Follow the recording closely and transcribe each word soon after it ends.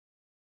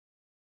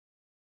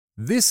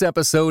This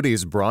episode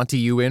is brought to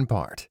you in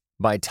part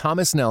by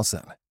Thomas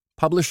Nelson,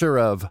 publisher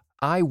of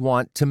I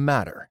Want to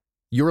Matter.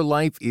 Your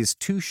life is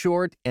too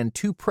short and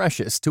too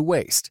precious to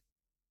waste.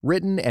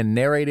 Written and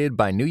narrated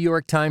by New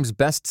York Times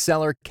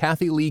bestseller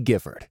Kathy Lee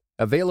Gifford.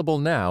 Available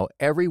now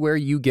everywhere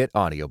you get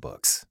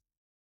audiobooks.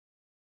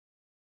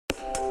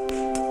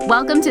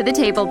 Welcome to the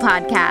Table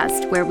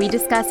Podcast, where we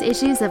discuss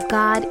issues of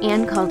God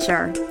and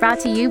culture. Brought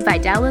to you by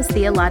Dallas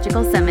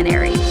Theological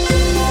Seminary.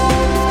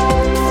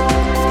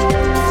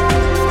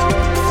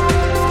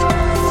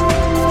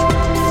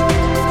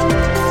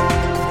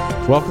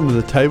 Welcome to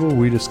the Table.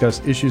 We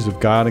discuss issues of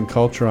God and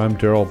culture. I'm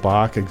Daryl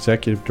Bach,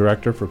 Executive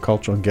Director for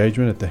Cultural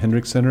Engagement at the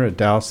Hendricks Center at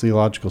Dallas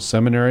Theological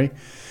Seminary.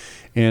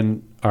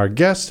 And our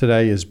guest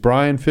today is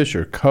Brian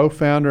Fisher,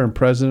 co-founder and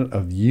president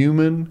of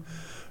Human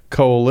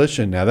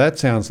Coalition. Now that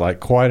sounds like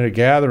quite a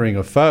gathering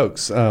of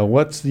folks.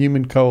 What's the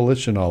Human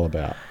Coalition all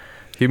about?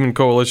 Human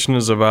Coalition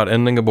is about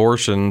ending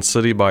abortion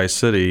city by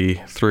city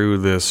through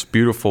this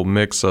beautiful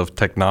mix of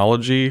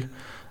technology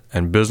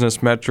and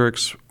business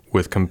metrics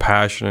with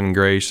compassion and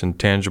grace and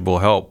tangible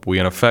help. We,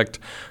 in effect,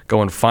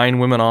 go and find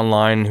women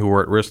online who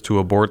are at risk to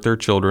abort their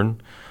children,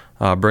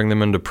 bring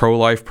them into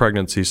pro-life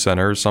pregnancy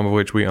centers, some of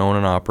which we own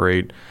and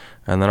operate,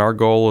 and then our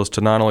goal is to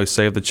not only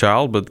save the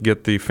child, but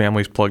get the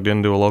families plugged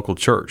into a local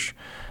church.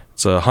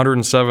 It's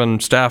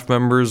 107 staff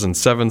members in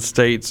 7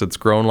 states. It's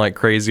grown like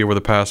crazy over the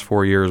past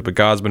 4 years, but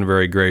God's been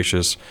very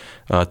gracious.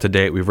 To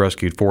date, we've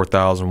rescued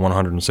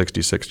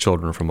 4,166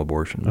 children from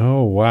abortion.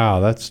 Oh, wow.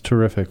 That's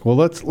terrific. Well,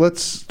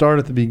 let's start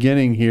at the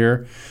beginning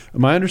here.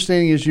 My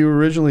understanding is you were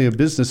originally a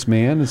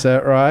businessman. Is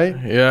that right?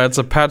 Yeah, it's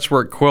a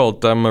patchwork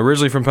quilt. I'm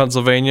originally from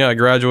Pennsylvania. I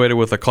graduated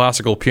with a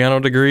classical piano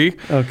degree.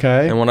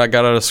 Okay. And when I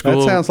got out of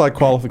school... That sounds like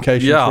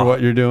qualifications for what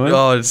you're doing.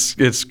 Oh,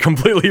 it's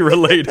completely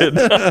related.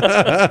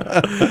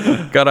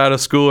 Got out of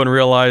school and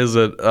realized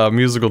that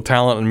musical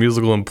talent and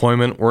musical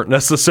employment weren't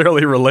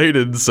necessarily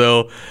related,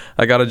 so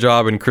I got a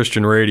job in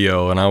Christian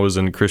radio, and I was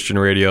in Christian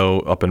radio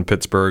up in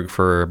Pittsburgh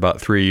for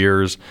about 3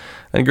 years,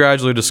 and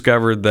gradually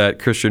discovered that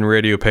Christian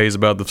radio pays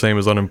about the same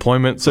as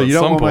unemployment. So you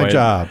don't want my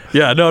job.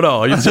 Yeah,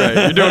 no,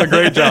 you're doing a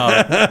great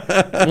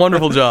job.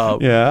 Wonderful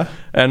job. Yeah.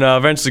 And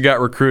eventually got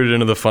recruited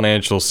into the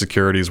financial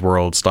securities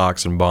world,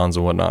 stocks and bonds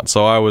and whatnot.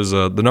 So I was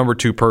the number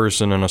 2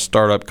 person in a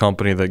startup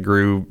company that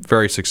grew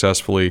very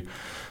successfully,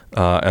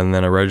 and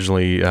then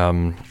originally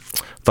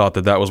thought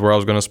that was where I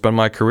was going to spend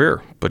my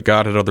career. But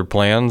God had other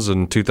plans.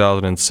 In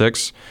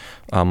 2006,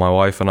 my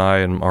wife and I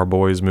and our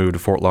boys moved to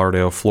Fort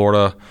Lauderdale,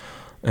 Florida,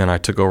 and I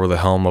took over the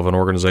helm of an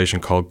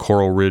organization called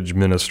Coral Ridge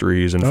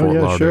Ministries in Fort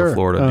Lauderdale,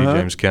 Florida, D.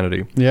 James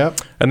Kennedy.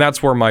 Yep. And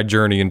that's where my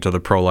journey into the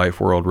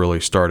pro-life world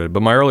really started.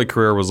 But my early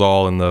career was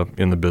all in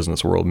the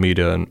business world,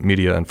 media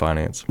and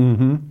finance.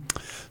 Mm-hmm.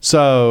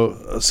 So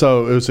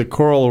it was a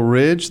Coral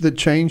Ridge that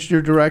changed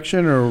your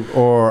direction,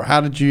 or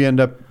how did you end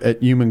up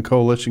at Human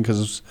Coalition?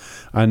 Because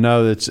I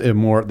know that's a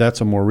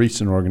more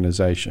recent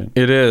organization.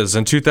 It is.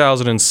 In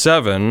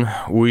 2007,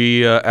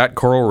 we at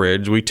Coral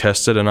Ridge, we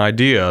tested an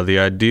idea. The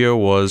idea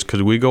was,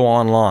 could we go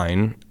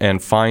online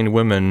and find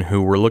women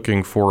who were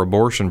looking for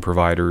abortion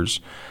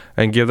providers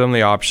and give them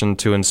the option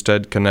to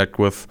instead connect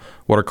with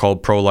what are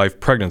called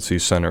pro-life pregnancy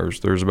centers.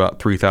 There's about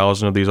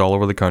 3,000 of these all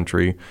over the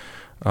country.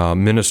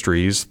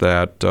 Ministries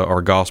that are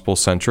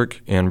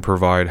gospel-centric and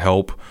provide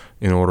help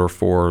in order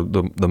for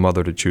the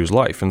mother to choose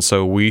life. And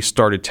so we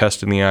started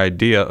testing the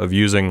idea of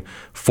using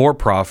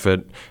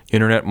for-profit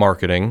internet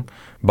marketing,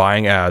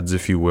 buying ads,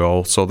 if you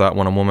will, so that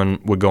when a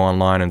woman would go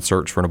online and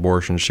search for an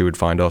abortion, she would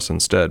find us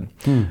instead.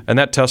 And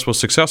that test was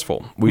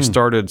successful. We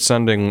started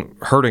sending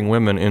hurting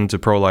women into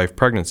pro-life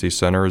pregnancy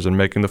centers and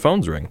making the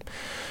phones ring.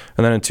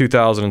 And then in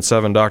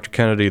 2007, Dr.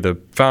 Kennedy, the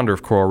founder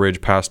of Coral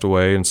Ridge, passed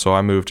away, and so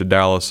I moved to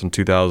Dallas in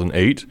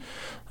 2008.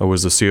 I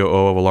was the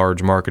COO of a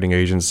large marketing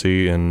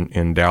agency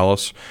in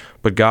Dallas.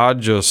 But God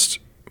just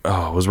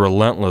was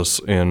relentless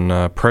in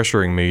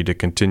pressuring me to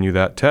continue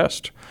that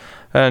test.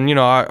 And,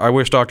 I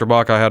wish, Dr.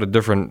 Bach, I had a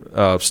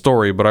different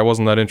story, but I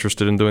wasn't that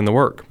interested in doing the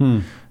work.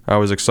 I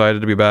was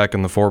excited to be back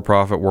in the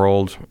for-profit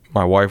world.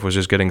 My wife was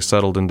just getting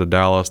settled into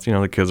Dallas.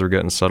 The kids were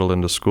getting settled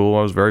into school.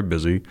 I was very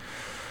busy.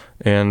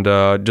 And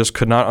just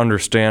could not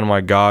understand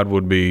why God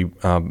would be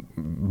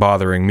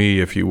bothering me,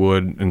 if you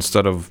would,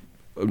 instead of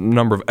a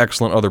number of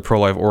excellent other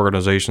pro-life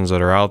organizations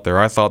that are out there.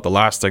 I thought the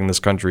last thing this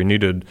country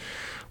needed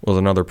was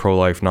another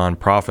pro-life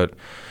nonprofit.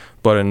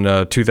 But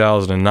in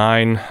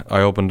 2009,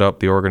 I opened up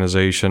the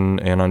organization,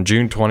 and on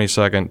June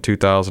 22nd,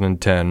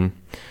 2010,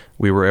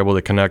 we were able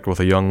to connect with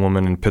a young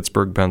woman in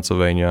Pittsburgh,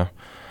 Pennsylvania,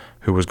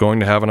 who was going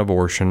to have an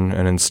abortion,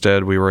 and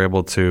instead we were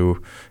able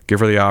to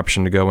give her the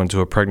option to go into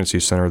a pregnancy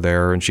center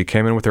there, and she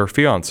came in with her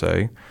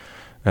fiance,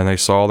 and they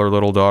saw their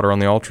little daughter on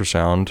the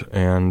ultrasound,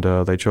 and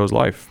they chose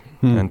life.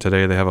 And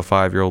today they have a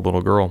 5-year-old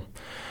little girl.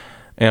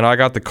 And I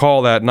got the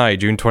call that night,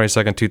 June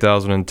 22nd,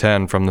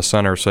 2010, from the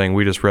center saying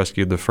we just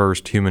rescued the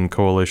first Human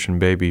Coalition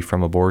baby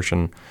from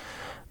abortion.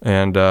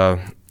 And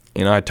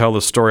I tell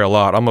this story a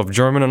lot. I'm of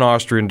German and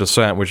Austrian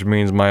descent, which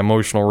means my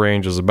emotional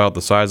range is about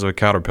the size of a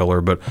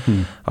caterpillar, but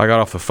I got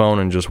off the phone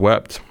and just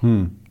wept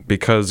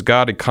because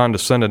God had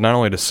condescended not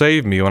only to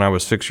save me when I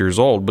was 6 years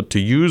old, but to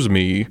use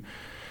me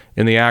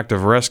in the act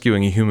of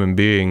rescuing a human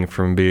being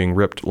from being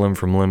ripped limb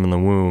from limb in the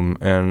womb.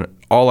 And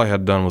all I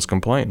had done was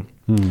complain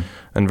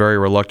and very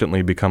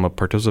reluctantly become a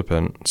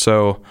participant.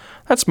 So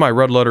that's my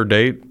red letter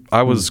date.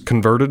 I was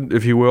converted,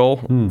 if you will,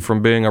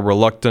 from being a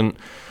reluctant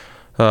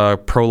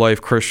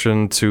pro-life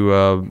Christian to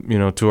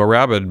a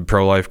rabid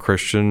pro-life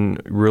Christian,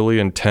 really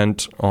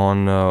intent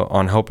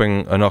on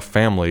helping enough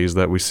families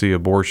that we see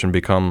abortion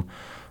become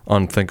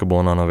unthinkable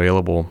and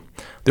unavailable.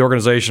 The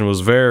organization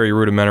was very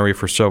rudimentary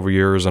for several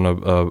years, and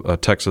a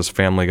Texas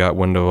family got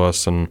wind of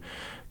us and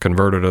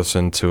converted us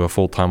into a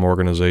full-time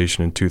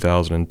organization in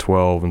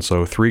 2012. And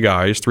so three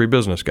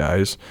business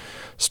guys,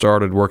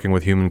 started working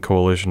with Human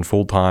Coalition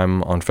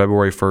full-time on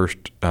February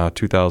 1st,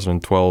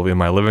 2012 in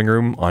my living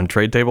room on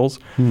trade tables.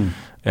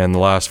 And the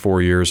last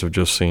 4 years have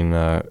just seen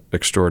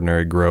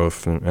extraordinary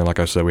growth. And like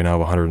I said, we now have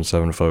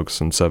 107 folks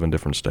in 7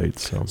 different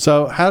states.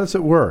 So how does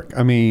it work?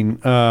 I mean,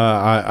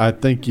 I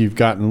think you've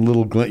gotten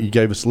you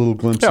gave us little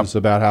glimpses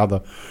about how the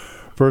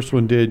first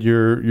one did.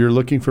 You're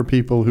looking for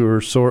people who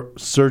are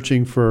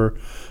searching for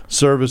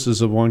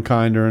services of one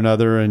kind or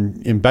another,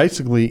 and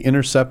basically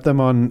intercept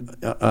them on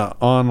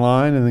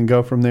online and then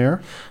go from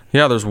there?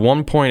 Yeah, there's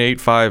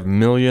 1.85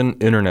 million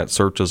internet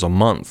searches a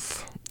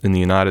month in the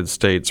United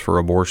States for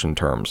abortion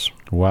terms.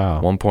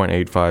 Wow.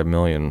 1.85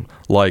 million,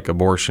 like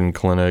abortion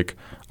clinic,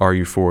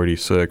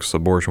 RU486,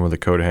 abortion with a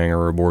coat hanger,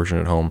 or abortion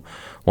at home.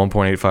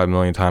 1.85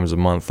 million times a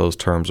month those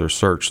terms are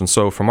searched. And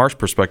so from our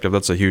perspective,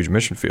 that's a huge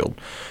mission field.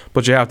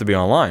 But you have to be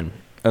online.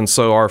 And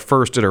so our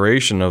first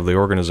iteration of the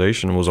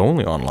organization was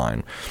only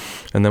online.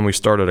 And then we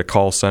started a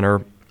call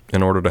center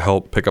in order to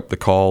help pick up the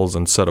calls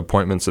and set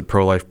appointments at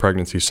pro-life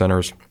pregnancy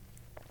centers.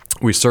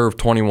 We serve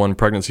 21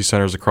 pregnancy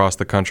centers across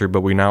the country,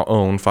 but we now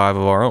own 5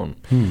 of our own.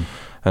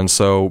 And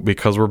so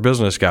because we're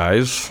business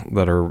guys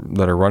that are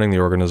running the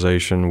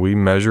organization, we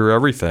measure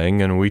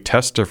everything and we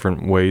test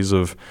different ways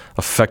of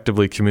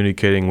effectively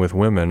communicating with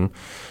women.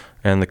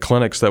 And the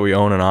clinics that we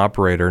own and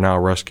operate are now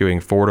rescuing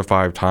 4 to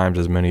 5 times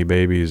as many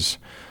babies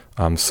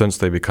since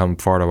they become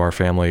part of our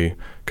family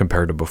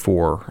compared to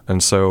before.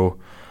 And so,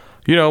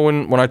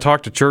 when I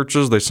talk to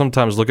churches, they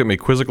sometimes look at me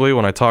quizzically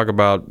when I talk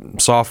about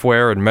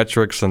software and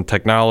metrics and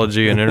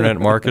technology and internet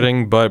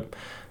marketing. But,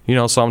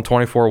 Psalm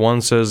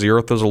 24:1 says, "The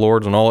earth is the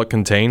Lord's and all it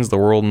contains, the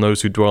world and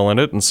those who dwell in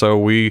it." And so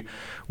we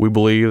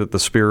believe that the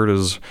Spirit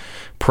is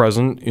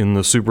present in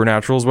the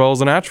supernatural as well as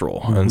the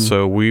natural. And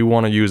so we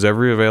want to use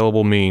every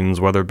available means,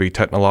 whether it be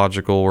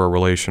technological or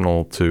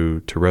relational,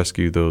 to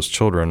rescue those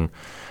children.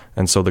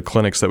 And so the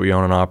clinics that we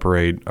own and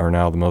operate are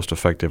now the most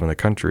effective in the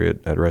country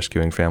at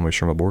rescuing families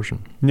from abortion.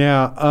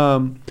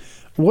 Now,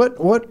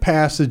 what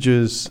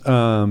passages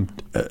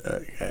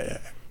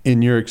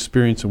in your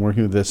experience in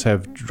working with this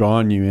have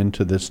drawn you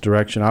into this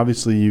direction?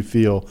 Obviously, you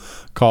feel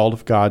called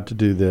of God to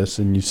do this,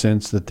 and you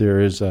sense that there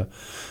is a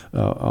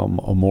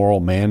moral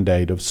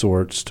mandate of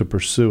sorts to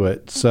pursue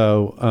it.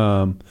 So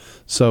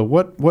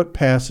what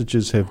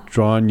passages have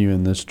drawn you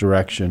in this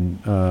direction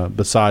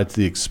besides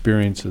the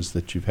experiences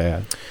that you've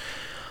had?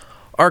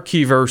 Our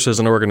key verse as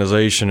an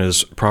organization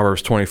is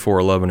Proverbs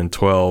 24:11 and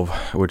 12,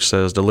 which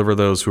says, "Deliver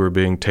those who are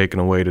being taken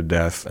away to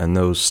death, and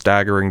those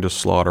staggering to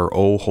slaughter,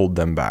 hold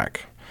them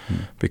back.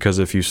 Because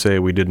if you say,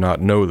 'We did not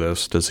know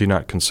this,' does he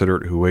not consider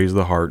it who weighs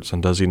the hearts,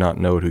 and does he not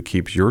know it who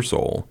keeps your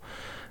soul?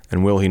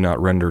 And will he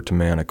not render to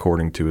man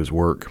according to his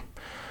work?"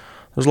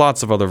 There's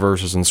lots of other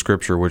verses in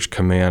Scripture which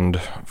command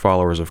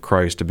followers of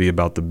Christ to be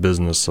about the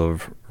business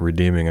of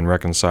redeeming and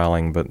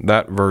reconciling, but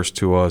that verse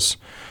to us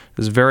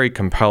is very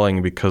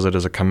compelling because it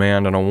is a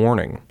command and a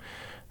warning.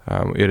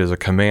 It is a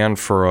command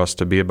for us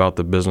to be about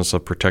the business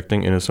of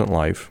protecting innocent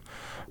life,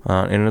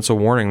 and it's a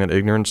warning that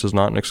ignorance is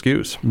not an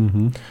excuse.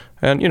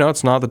 And,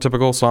 it's not the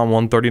typical Psalm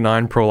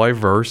 139 pro-life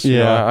verse.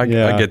 I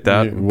get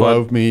that. You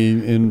wove me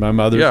in my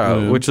mother's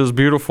womb. Which is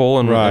beautiful,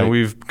 and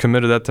we've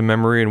committed that to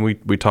memory, and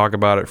we talk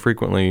about it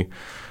frequently.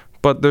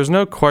 But there's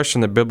no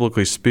question that,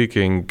 biblically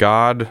speaking,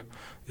 God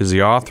is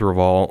the author of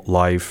all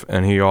life,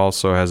 and he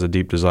also has a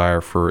deep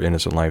desire for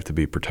innocent life to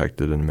be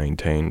protected and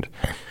maintained.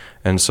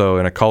 And so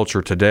in a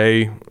culture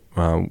today,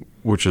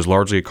 which is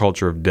largely a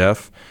culture of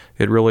death,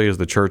 it really is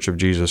the Church of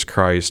Jesus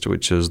Christ,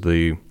 which is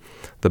the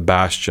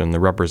bastion,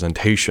 the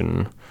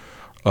representation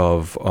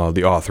of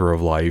the author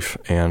of life,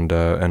 and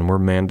we're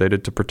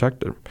mandated to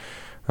protect it.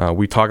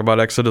 We talk about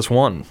Exodus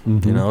 1.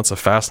 It's a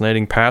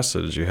fascinating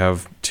passage. You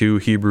have 2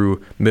 Hebrew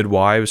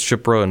midwives,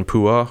 Shiphrah and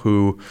Puah,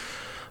 who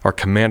are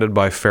commanded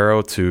by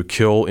Pharaoh to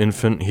kill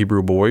infant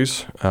Hebrew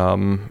boys,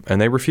 and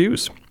they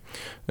refuse.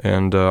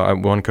 And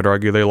one could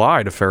argue they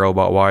lie to Pharaoh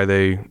about why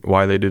they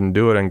didn't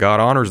do it, and God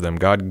honors them.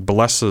 God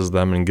blesses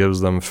them and gives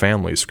them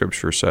families,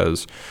 Scripture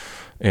says.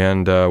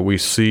 And we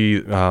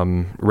see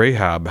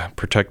Rahab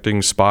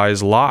protecting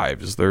spies'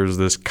 lives. There's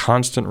this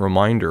constant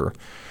reminder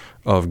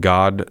of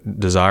God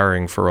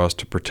desiring for us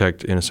to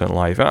protect innocent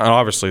life. And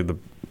obviously the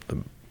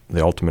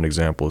ultimate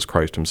example is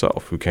Christ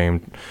himself, who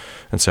came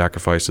and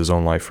sacrificed his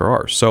own life for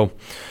ours. So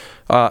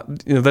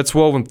that's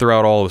woven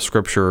throughout all of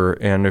Scripture.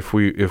 And if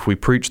we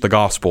preach the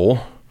gospel,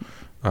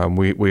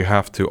 we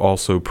have to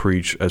also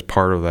preach as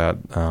part of that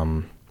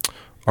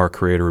our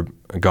Creator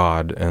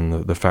God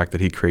and the fact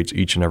that He creates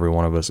each and every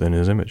one of us in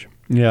His image.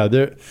 Yeah,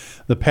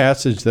 the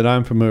passage that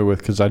I'm familiar with,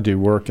 because I do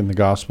work in the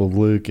Gospel of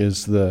Luke,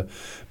 is the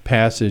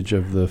passage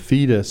of the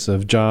fetus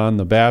of John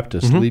the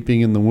Baptist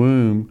leaping in the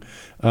womb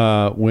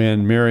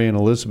when Mary and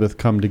Elizabeth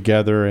come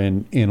together,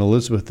 and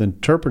Elizabeth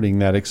interpreting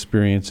that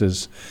experience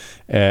as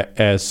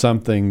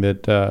something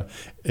that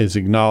is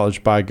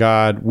acknowledged by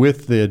God,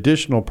 with the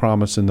additional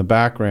promise in the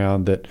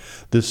background that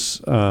this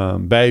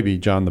baby,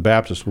 John the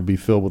Baptist, will be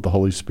filled with the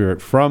Holy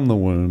Spirit from the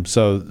womb.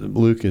 So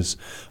Luke is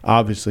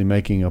obviously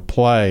making a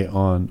play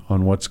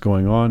on what's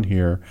going on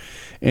here.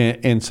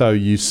 And so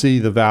you see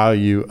the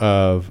value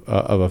of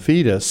a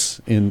fetus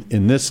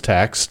in this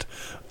text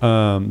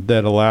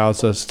that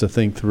allows us to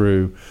think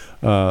through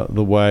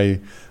the way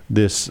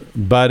this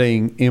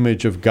budding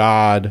image of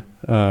God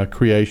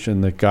creation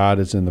that God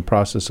is in the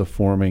process of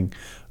forming,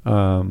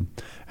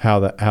 how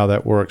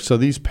that works. So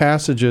these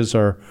passages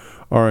are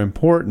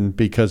important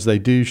because they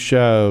do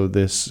show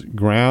this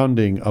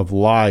grounding of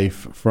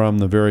life from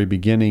the very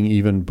beginning,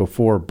 even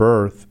before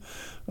birth,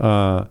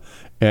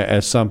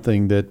 as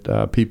something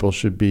that people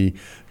should be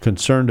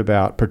concerned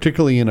about,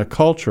 particularly in a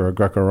culture, a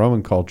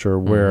Greco-Roman culture,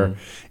 where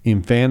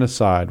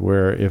infanticide,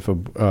 where if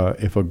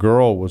a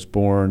girl was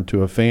born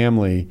to a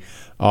family,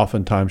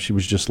 oftentimes she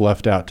was just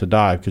left out to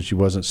die because she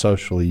wasn't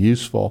socially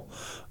useful.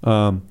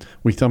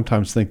 We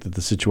sometimes think that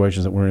the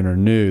situations that we're in are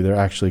new. They're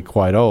actually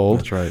quite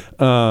old. That's right.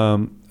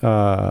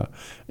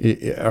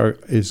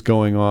 Is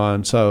going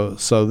on.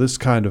 So this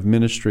kind of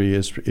ministry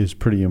is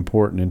pretty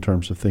important in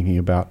terms of thinking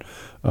about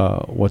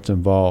what's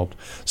involved.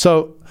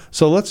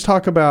 So let's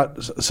talk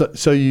about,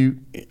 so you,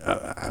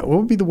 what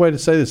would be the way to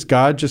say this?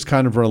 God just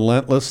kind of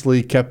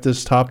relentlessly kept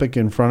this topic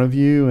in front of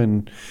you,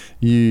 and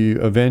you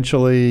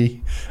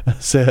eventually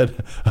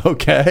said,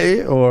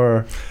 okay,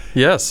 or?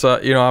 Yes. I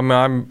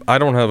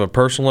don't have a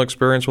personal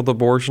experience with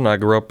abortion. I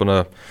grew up in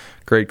a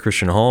great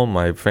Christian home.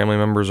 My family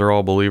members are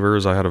all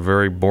believers. I had a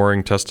very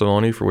boring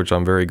testimony for which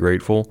I'm very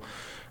grateful.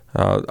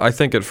 I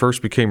think it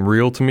first became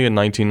real to me in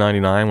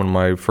 1999 when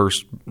my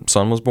first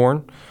son was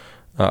born.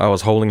 I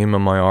was holding him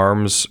in my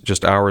arms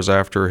just hours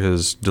after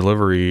his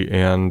delivery,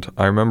 and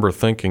I remember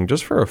thinking,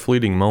 just for a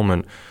fleeting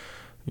moment,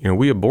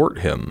 we abort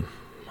him.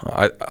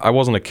 I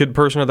wasn't a kid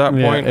person at that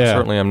point. Yeah. I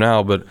certainly am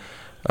now, but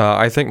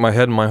I think my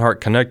head and my heart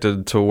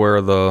connected to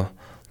where the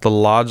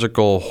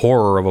logical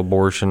horror of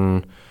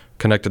abortion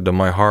connected to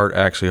my heart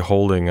actually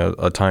holding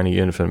a tiny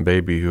infant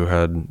baby who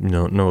had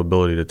no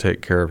ability to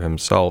take care of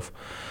himself.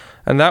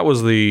 And that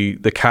was the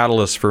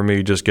catalyst for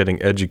me just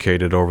getting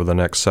educated over the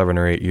next 7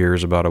 or 8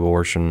 years about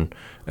abortion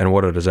and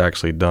what it has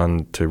actually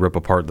done to rip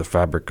apart the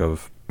fabric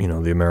of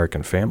the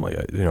American family.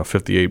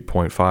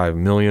 58.5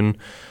 million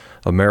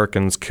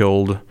Americans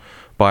killed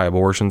by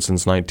abortion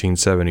since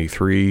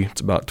 1973.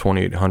 It's about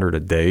 2,800 a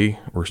day.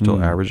 We're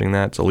still averaging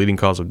that. It's a leading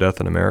cause of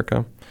death in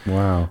America.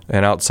 Wow.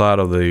 And outside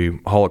of the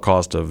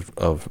Holocaust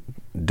of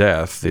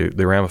death,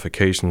 the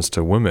ramifications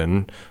to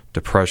women,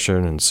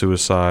 depression and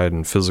suicide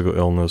and physical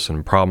illness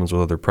and problems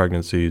with other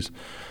pregnancies,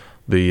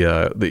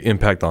 the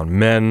impact on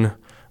men,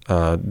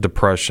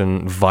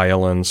 depression,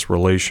 violence,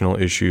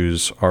 relational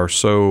issues are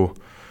so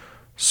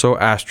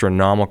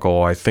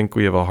astronomical. I think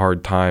we have a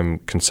hard time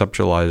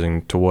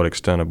conceptualizing to what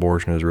extent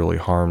abortion has really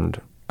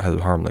harmed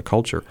the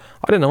culture.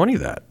 I didn't know any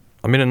of that.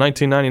 I mean, in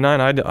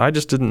 1999, I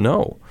just didn't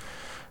know.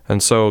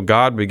 And so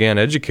God began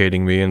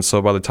educating me, and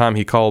so by the time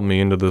He called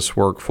me into this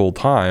work full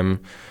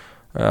time,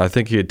 I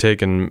think He had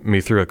taken me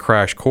through a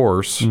crash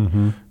course,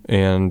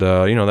 and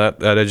that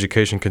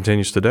education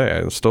continues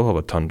today. I still have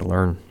a ton to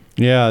learn.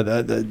 Yeah,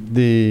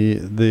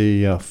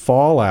 the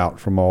fallout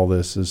from all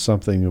this is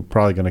something we're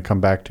probably going to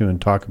come back to and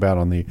talk about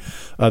on the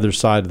other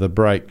side of the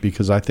break,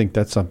 because I think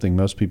that's something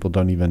most people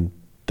don't even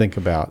think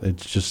about.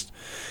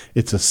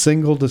 It's a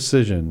single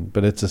decision,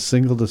 but it's a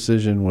single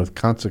decision with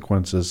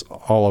consequences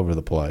all over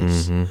the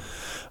place.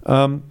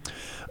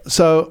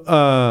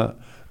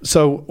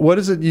 So what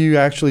is it you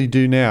actually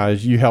do now?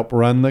 Is you help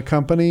run the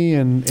company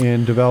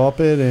and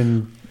develop it?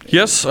 And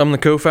yes, I'm the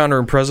co-founder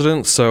and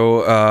president,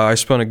 so I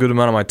spend a good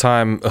amount of my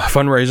time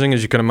fundraising,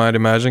 as you can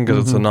imagine,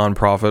 because it's a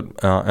nonprofit,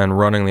 and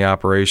running the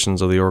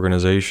operations of the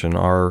organization.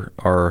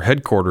 Our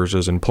headquarters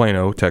is in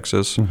Plano,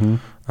 Texas,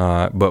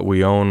 but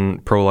we own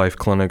pro-life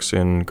clinics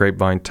in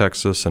Grapevine,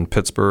 Texas, and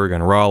Pittsburgh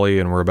and Raleigh,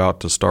 and we're about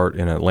to start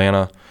in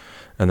Atlanta,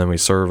 and then we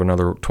serve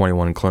another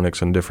 21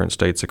 clinics in different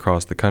states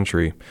across the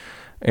country.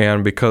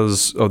 And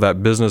because of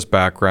that business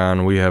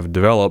background, we have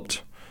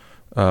developed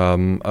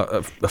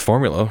a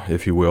formula,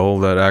 if you will,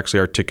 that actually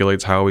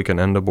articulates how we can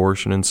end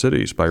abortion in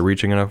cities by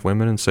reaching enough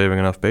women and saving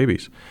enough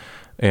babies.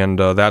 And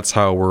that's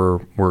how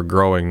we're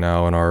growing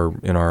now in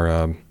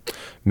our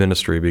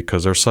ministry,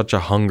 because there's such a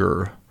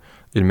hunger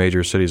in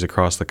major cities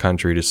across the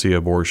country to see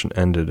abortion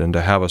ended, and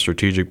to have a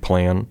strategic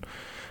plan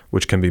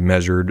which can be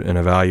measured and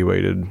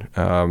evaluated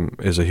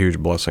is a huge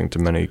blessing to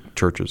many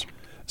churches.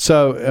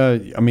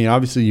 So,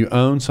 obviously you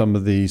own some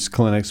of these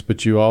clinics,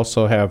 but you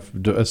also have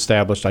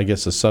established, I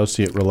guess,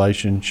 associate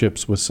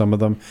relationships with some of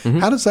them. Mm-hmm.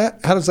 How does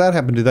that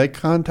happen? Do they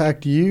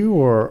contact you,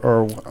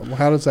 or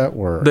how does that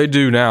work? They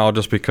do now,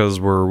 just because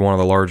we're one of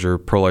the larger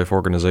pro-life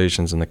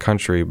organizations in the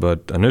country.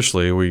 But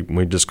initially,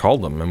 we just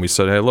called them and we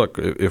said, hey, look,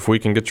 if we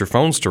can get your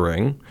phones to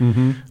ring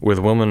mm-hmm. with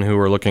women who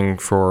are looking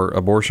for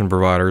abortion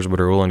providers but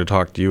are willing to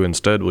talk to you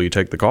instead, will you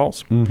take the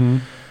calls? Mm-hmm.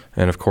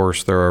 And of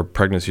course, there are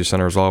pregnancy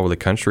centers all over the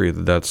country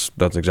that's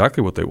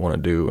exactly what they want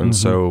to do. And mm-hmm.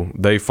 so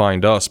they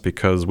find us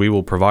because we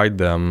will provide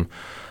them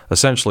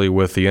essentially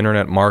with the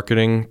internet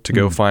marketing to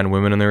go find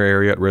women in their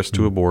area at risk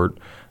to abort,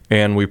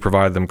 and we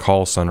provide them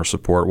call center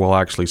support. We'll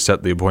actually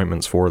set the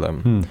appointments for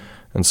them.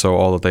 And so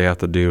all that they have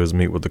to do is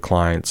meet with the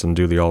clients and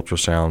do the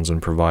ultrasounds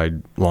and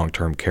provide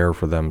long-term care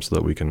for them so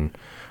that we can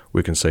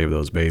save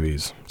those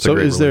babies. So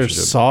is there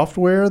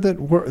software that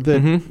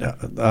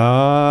mm-hmm.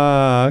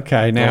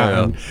 Okay,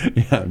 now no.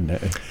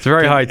 It's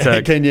very high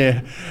tech. Can you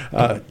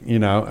I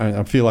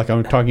feel like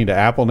I'm talking to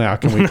Apple now.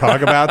 Can we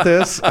talk about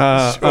this?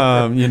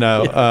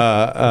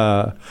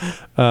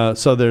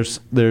 So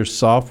there's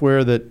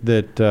software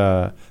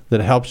that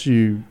helps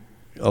you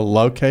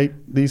locate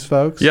these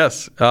folks?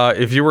 Yes.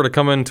 If you were to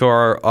come into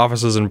our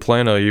offices in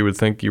Plano, you would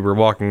think you were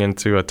walking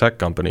into a tech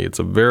company. It's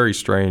a very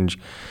strange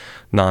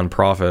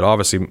nonprofit.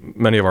 Obviously,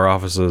 many of our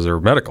offices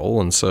are medical,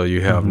 and so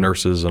you have mm-hmm.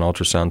 nurses and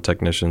ultrasound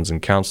technicians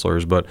and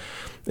counselors. But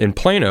in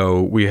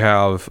Plano, we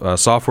have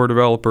software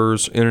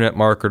developers, internet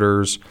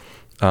marketers,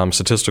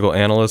 statistical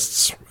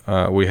analysts.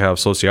 We have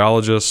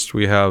sociologists.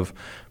 We have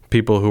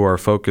people who are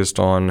focused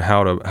on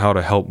how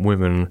to help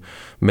women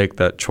make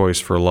that choice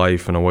for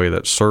life in a way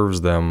that serves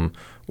them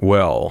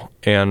well.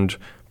 And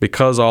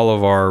because all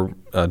of our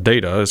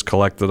data is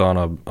collected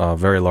on a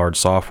very large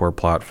software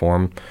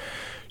platform,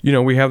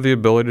 we have the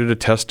ability to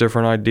test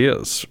different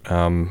ideas.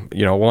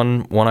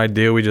 One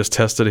idea we just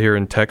tested here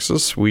in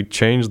Texas, we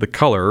changed the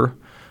color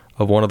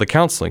of one of the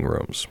counseling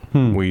rooms.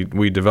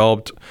 We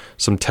developed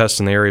some tests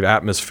in the area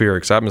of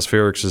atmospherics.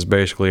 Atmospherics is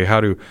basically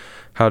how do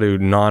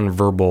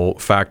nonverbal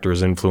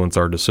factors influence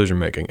our decision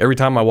making. Every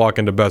time I walk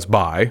into Best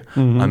Buy,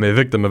 mm-hmm. I'm a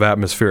victim of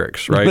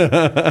atmospherics, right?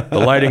 The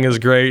lighting is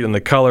great, and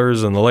the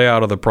colors and the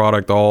layout of the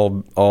product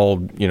all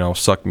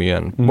suck me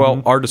in. Mm-hmm.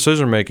 Well, our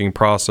decision making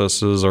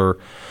processes are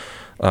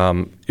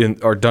done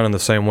in the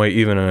same way,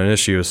 even in an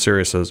issue as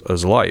serious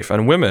as life.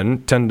 And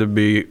women tend to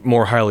be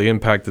more highly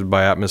impacted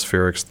by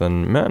atmospherics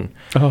than men.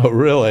 Oh,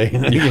 really?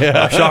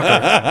 Yeah.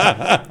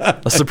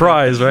 Shocker. A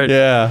surprise, right?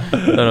 Yeah.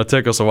 And it'll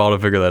take us a while to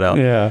figure that out.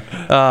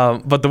 Yeah.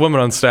 But the women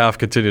on staff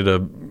continue to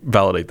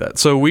validate that.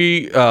 So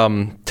we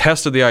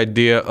tested the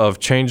idea of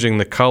changing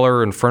the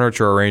color and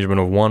furniture arrangement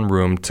of one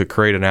room to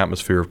create an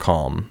atmosphere of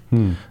calm.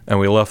 And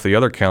we left the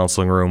other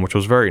counseling room, which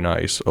was very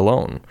nice,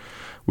 alone.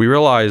 We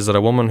realized that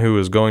a woman who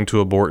is going to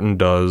abort and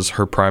does,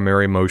 her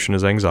primary emotion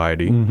is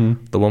anxiety.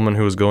 Mm-hmm. The woman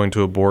who is going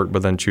to abort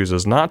but then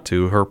chooses not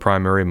to, her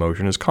primary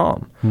emotion is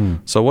calm.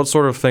 So what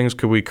sort of things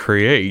could we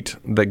create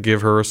that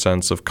give her a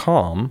sense of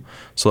calm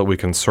so that we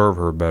can serve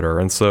her better?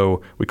 And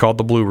so we called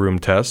the Blue Room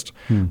test.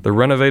 The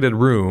renovated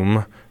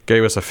room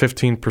gave us a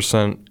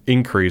 15%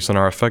 increase in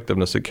our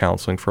effectiveness at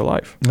counseling for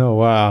life. Oh,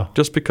 wow.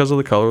 Just because of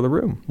the color of the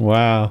room.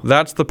 Wow.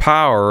 That's the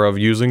power of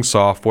using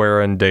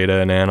software and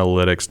data and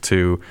analytics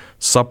to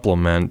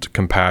supplement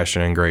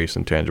compassion and grace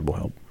and tangible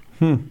help.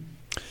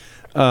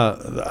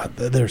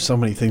 There's so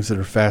many things that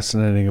are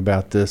fascinating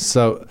about this.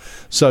 So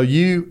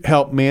you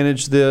help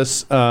manage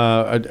this.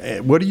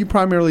 What do you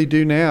primarily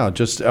do now?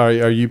 Just are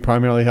you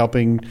primarily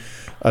helping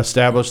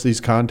establish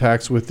these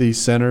contacts with these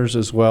centers,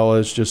 as well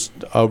as just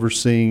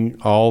overseeing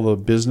all the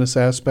business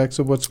aspects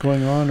of what's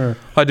going on? Or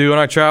I do, and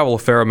I travel a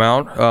fair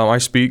amount. I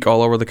speak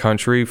all over the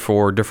country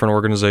for different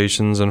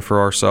organizations and for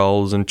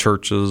ourselves in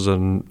churches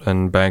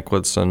and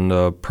banquets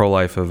and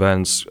pro-life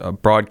events,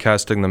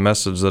 broadcasting the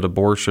message that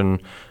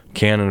abortion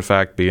can in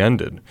fact be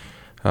ended.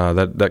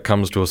 That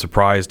comes to a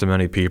surprise to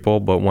many people,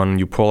 but when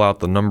you pull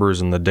out the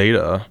numbers and the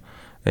data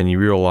and you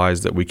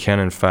realize that we can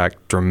in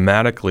fact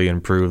dramatically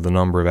improve the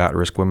number of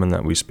at-risk women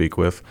that we speak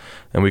with,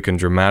 and we can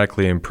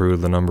dramatically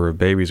improve the number of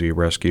babies we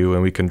rescue,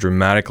 and we can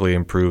dramatically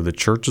improve the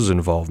church's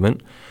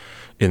involvement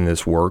in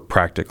this work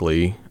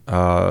practically,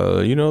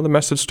 the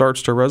message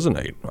starts to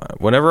resonate.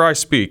 Whenever I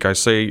speak, I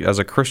say as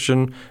a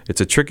Christian,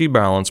 it's a tricky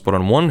balance, but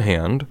on one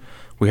hand,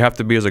 we have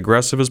to be as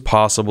aggressive as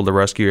possible to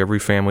rescue every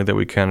family that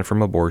we can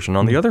from abortion.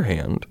 On the other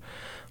hand,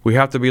 we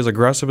have to be as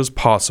aggressive as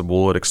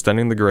possible at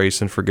extending the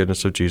grace and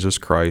forgiveness of Jesus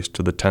Christ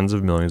to the tens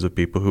of millions of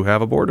people who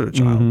have aborted a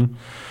child. Mm-hmm.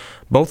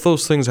 Both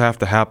those things have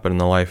to happen in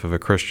the life of a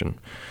Christian.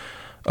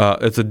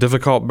 It's a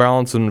difficult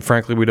balance, and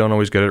frankly, we don't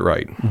always get it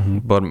right. Mm-hmm.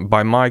 But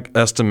by my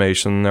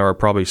estimation, there are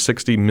probably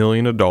 60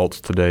 million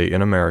adults today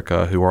in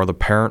America who are the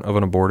parent of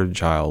an aborted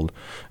child,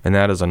 and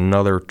that is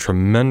another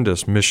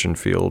tremendous mission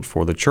field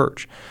for the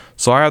church.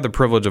 So I have the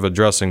privilege of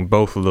addressing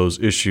both of those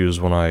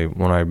issues when I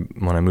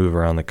move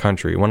around the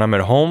country. When I'm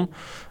at home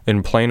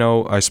in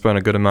Plano, I spend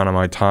a good amount of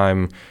my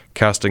time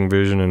casting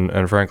vision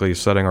and frankly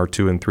setting our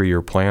 2 and 3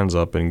 year plans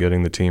up and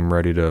getting the team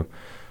ready to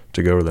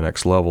to go to the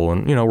next level.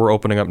 And, we're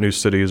opening up new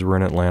cities. We're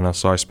in Atlanta,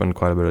 so I spend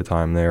quite a bit of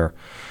time there.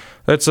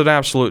 It's an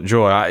absolute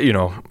joy.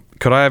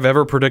 Could I have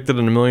ever predicted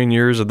in a million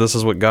years that this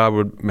is what God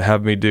would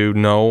have me do?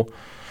 No.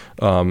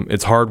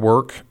 It's hard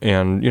work,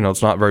 and,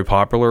 it's not very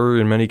popular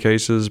in many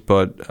cases.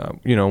 But,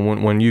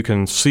 when you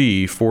can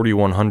see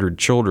 4,100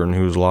 children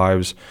whose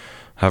lives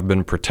have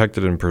been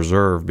protected and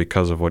preserved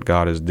because of what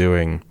God is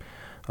doing,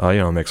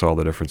 it makes all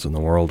the difference in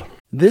the world.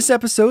 This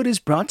episode is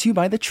brought to you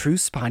by the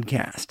Truce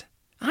Podcast.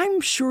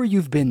 I'm sure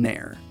you've been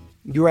there.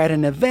 You're at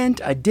an event,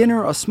 a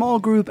dinner, a small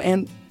group,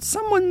 and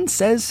someone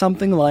says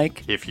something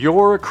like, "If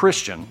you're a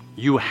Christian,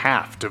 you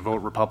have to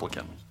vote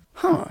Republican."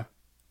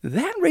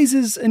 That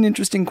raises an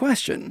interesting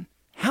question.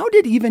 How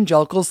did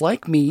evangelicals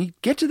like me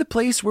get to the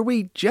place where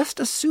we just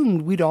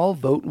assumed we'd all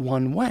vote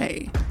one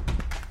way?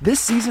 This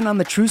season on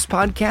the Truce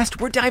Podcast,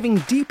 we're diving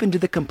deep into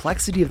the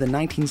complexity of the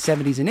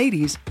 1970s and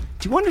 80s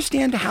to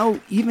understand how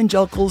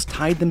evangelicals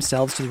tied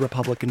themselves to the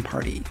Republican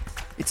Party.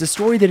 It's a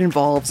story that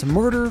involves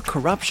murder,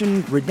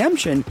 corruption,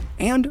 redemption,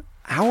 and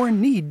our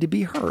need to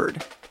be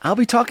heard. I'll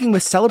be talking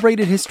with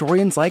celebrated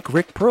historians like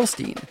Rick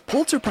Perlstein,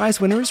 Pulitzer Prize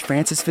winners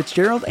Frances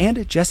Fitzgerald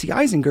and Jesse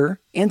Eisinger,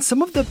 and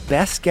some of the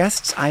best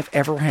guests I've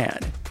ever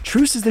had.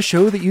 Truce is the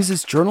show that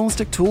uses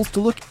journalistic tools to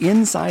look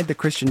inside the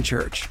Christian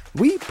church.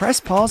 We press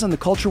pause on the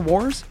culture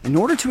wars in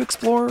order to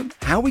explore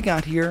how we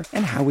got here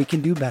and how we can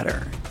do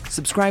better.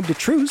 Subscribe to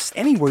Truce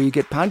anywhere you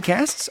get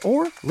podcasts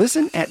or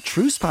listen at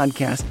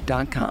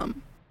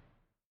trucepodcast.com.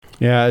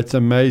 Yeah, it's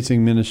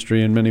amazing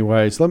ministry in many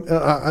ways.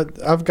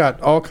 I've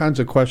got all kinds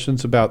of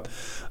questions about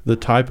the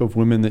type of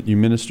women that you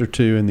minister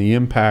to and the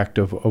impact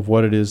of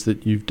what it is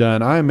that you've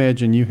done. I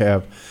imagine you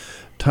have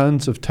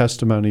tons of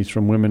testimonies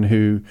from women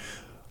who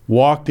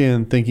walked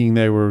in thinking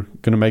they were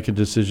going to make a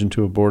decision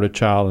to abort a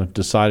child and have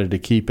decided to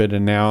keep it,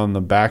 and now on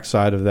the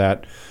backside of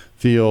that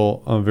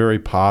feel very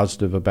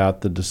positive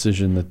about the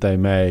decision that they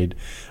made.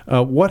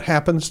 What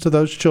happens to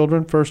those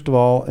children, first of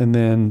all, and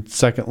then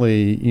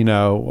secondly,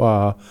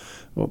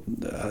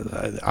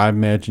 I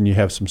imagine you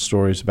have some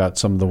stories about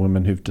some of the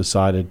women who've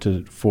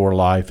decided for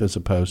life as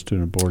opposed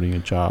to aborting a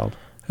child.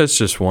 It's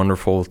just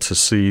wonderful to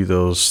see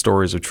those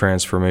stories of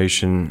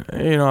transformation.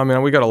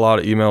 We got a lot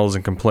of emails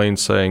and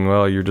complaints saying,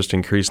 well, you're just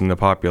increasing the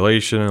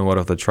population, and what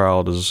if the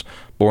child is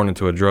born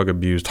into a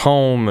drug-abused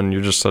home, and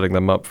you're just setting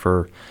them up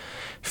for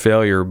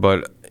failure.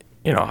 But,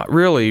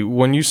 really,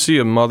 when you see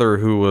a mother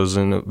who was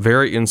in a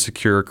very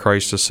insecure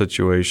crisis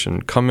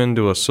situation come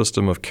into a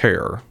system of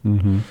care,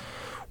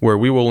 where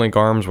we will link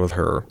arms with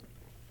her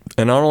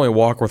and not only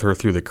walk with her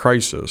through the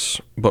crisis,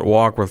 but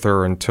walk with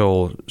her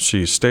until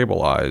she's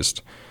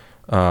stabilized.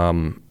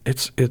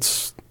 It's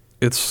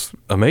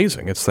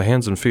amazing. It's the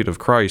hands and feet of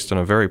Christ in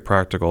a very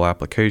practical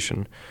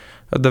application.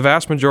 The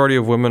vast majority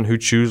of women who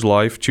choose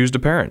life choose to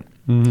parent.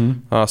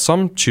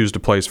 Some choose to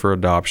place for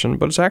adoption,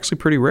 but it's actually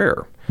pretty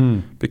rare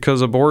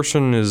because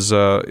abortion is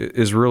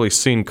really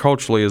seen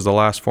culturally as the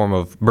last form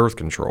of birth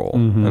control.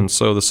 And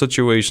so the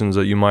situations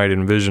that you might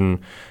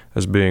envision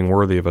as being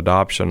worthy of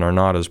adoption are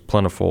not as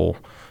plentiful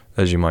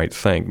as you might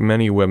think.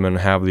 Many women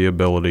have the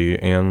ability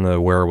and the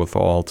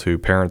wherewithal to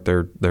parent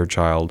their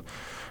child,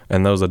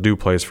 and those that do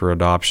place for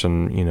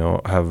adoption,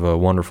 have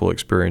wonderful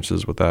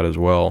experiences with that as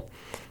well.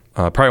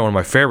 Probably one of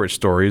my favorite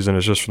stories, and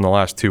it's just from the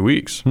last 2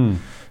 weeks,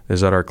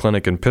 is at our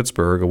clinic in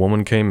Pittsburgh. A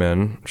woman came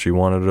in. She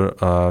wanted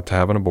to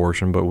have an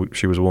abortion, but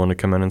she was willing to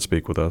come in and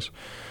speak with us.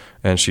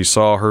 And she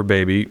saw her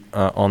baby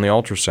on the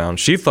ultrasound.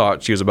 She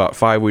thought she was about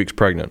 5 weeks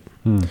pregnant.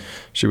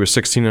 She was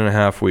 16 and a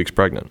half weeks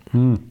pregnant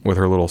with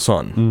her little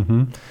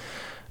son.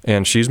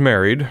 And she's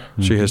married.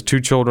 She has 2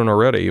 children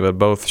already, but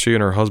both she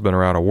and her husband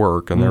are out of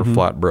work, and they're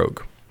flat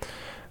broke.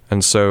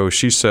 And so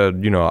she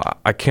said,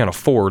 I can't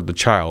afford the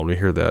child. We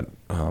hear that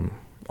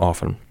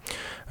often.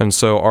 And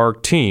so our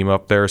team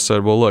up there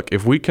said, well, look,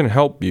 if we can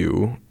help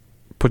you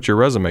put your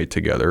resume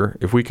together,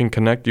 if we can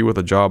connect you with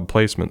a job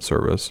placement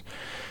service,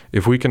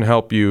 if we can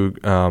help you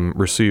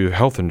receive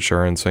health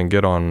insurance and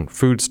get on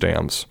food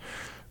stamps,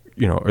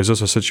 is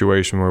this a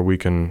situation where we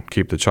can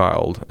keep the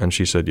child? And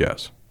she said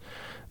yes.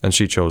 And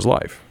she chose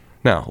life.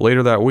 Now,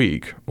 later that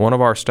week, one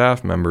of our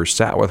staff members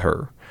sat with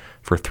her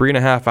for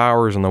 3.5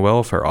 hours in the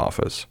welfare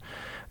office.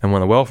 And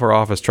when the welfare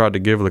office tried to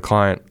give the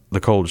client the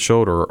cold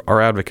shoulder,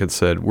 our advocate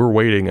said, we're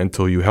waiting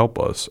until you help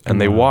us. And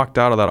they walked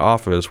out of that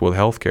office with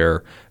health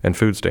care and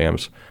food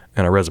stamps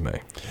and a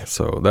resume.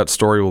 So that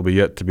story will be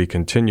yet to be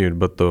continued,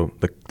 but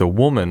the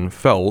woman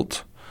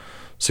felt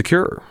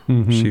secure.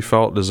 She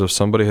felt as if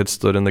somebody had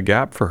stood in the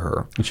gap for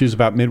her. And she's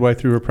about midway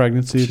through her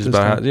pregnancy at this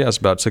time? Yeah, it's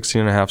about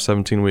 16 and a half,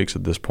 17 weeks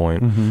at this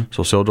point.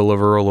 So she'll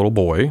deliver a little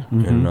boy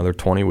in another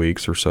 20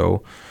 weeks or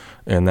so.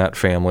 And that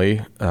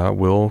family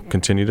will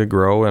continue to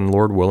grow, and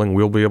Lord willing,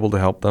 we'll be able to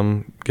help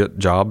them get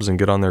jobs and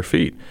get on their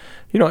feet.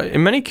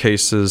 In many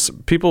cases,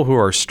 people who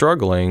are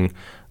struggling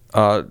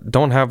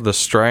don't have the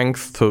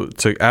strength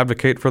to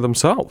advocate for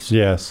themselves.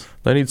 Yes.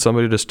 They need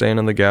somebody to stand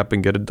in the gap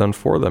and get it done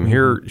for them.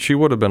 Here, she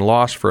would have been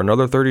lost for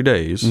another 30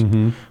 days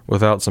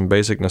without some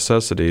basic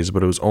necessities,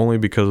 but it was only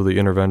because of the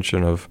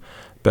intervention of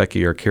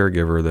Becky, our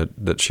caregiver,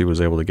 that she was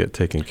able to get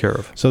taken care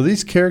of. So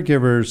these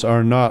caregivers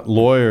are not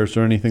lawyers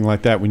or anything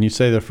like that. When you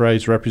say the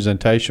phrase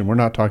representation, we're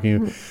not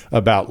talking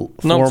about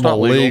formal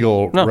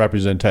legal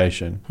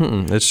representation.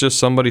 It's just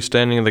somebody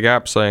standing in the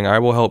gap saying, I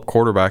will help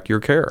quarterback your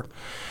care.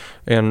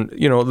 And,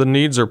 the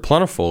needs are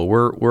plentiful.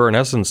 We're in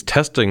essence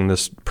testing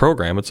this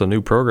program. It's a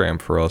new program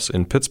for us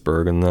in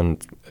Pittsburgh, and then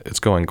it's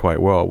going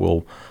quite well.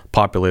 We'll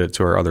populate it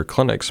to our other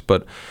clinics.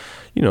 But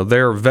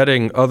they're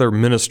vetting other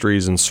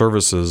ministries and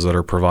services that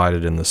are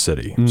provided in the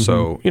city. Mm-hmm.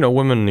 So,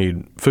 women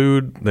need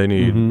food, they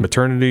need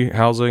maternity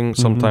housing,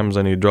 sometimes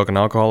they need drug and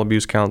alcohol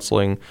abuse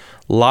counseling,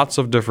 lots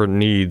of different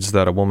needs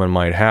that a woman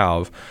might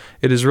have.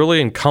 It is really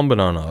incumbent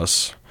on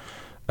us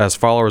as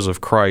followers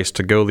of Christ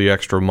to go the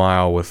extra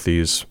mile with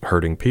these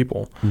hurting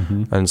people.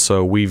 Mm-hmm. And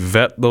so we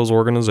vet those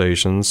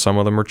organizations. Some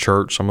of them are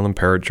church, some of them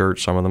parachurch,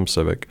 some of them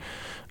civic.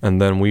 And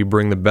then we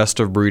bring the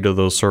best of breed of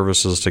those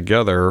services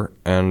together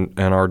and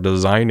are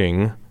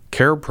designing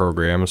care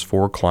programs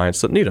for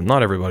clients that need them.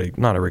 Not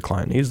every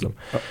client needs them.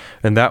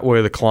 And that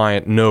way the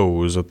client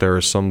knows that there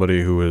is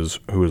somebody who is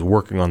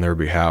working on their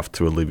behalf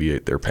to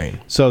alleviate their pain.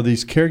 So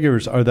these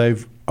caregivers,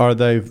 are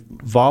they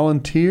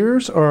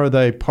volunteers, or are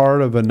they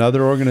part of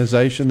another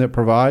organization that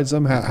provides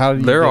them? How do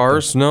you They're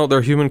ours. No,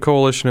 they're Human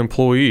Coalition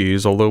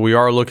employees, although we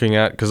are looking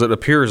at, because it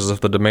appears as if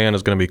the demand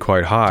is going to be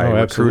quite high,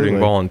 recruiting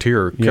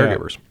volunteer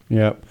caregivers.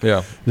 Yeah.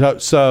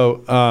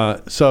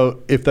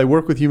 So if they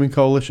work with Human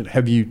Coalition,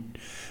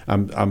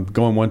 I'm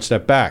going one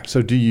step back.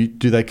 So do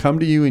they come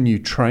to you and you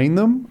train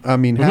them? I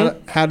mean,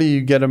 how do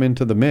you get them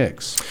into the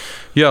mix?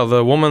 Yeah,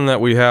 the woman that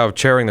we have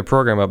chairing the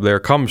program up there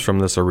comes from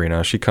this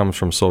arena. She comes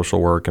from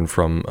social work and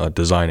from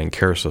designing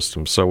care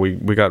systems. So we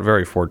got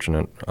very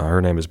fortunate.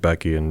 Her name is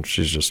Becky, and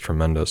she's just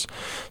tremendous.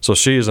 So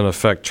she is in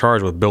effect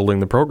charged with building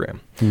the program.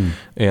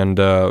 And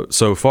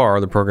so far,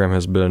 the program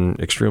has been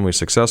extremely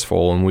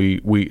successful, and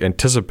we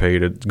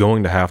anticipate it's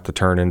going to have to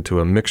turn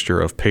into a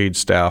mixture of paid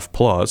staff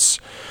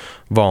plus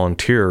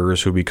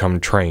volunteers who become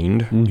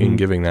trained in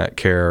giving that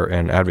care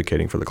and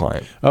advocating for the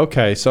client.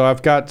 Okay, so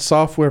I've got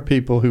software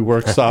people who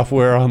work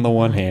software on the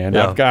one hand.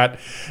 Yeah. I've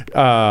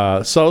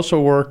got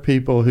social work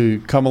people who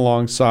come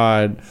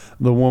alongside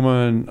the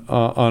woman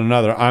on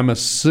another. I'm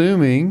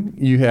assuming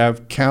you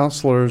have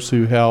counselors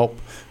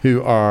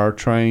who are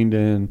trained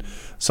in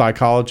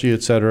psychology,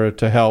 et cetera,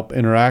 to help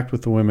interact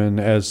with the women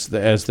as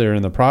they're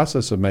in the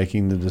process of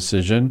making the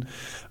decision.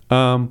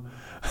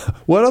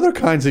 What other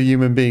kinds of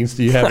human beings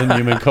do you have in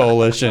Human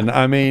Coalition?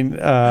 I mean,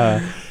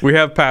 we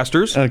have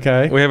pastors.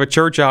 Okay. We have a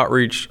church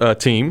outreach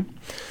team.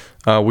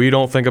 We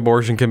don't think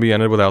abortion can be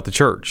ended without the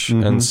church.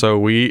 And so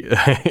we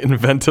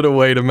invented a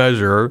way to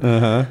measure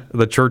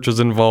the church's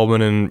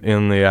involvement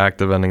in the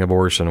act of ending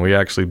abortion. We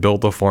actually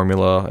built a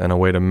formula and a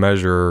way to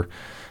measure,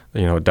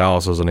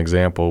 Dallas as an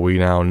example. We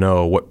now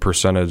know what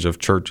percentage of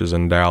churches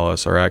in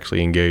Dallas are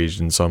actually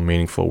engaged in some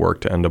meaningful work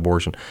to end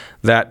abortion.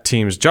 That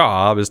team's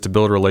job is to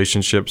build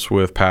relationships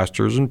with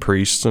pastors and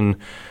priests and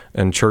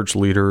church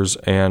leaders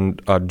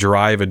and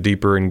drive a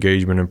deeper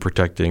engagement in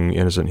protecting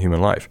innocent human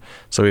life.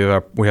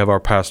 So we have our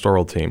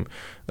pastoral team.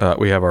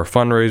 We have our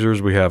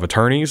fundraisers. We have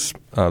attorneys.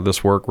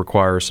 This work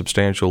requires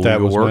substantial legal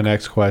work. That was my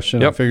next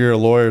question. Yep. I figure a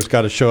lawyer's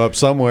got to show up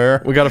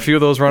somewhere. We got a few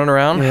of those running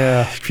around.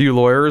 Yeah. A few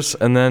lawyers.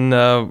 And then,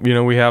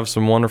 we have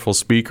some wonderful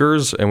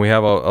speakers, and we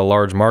have a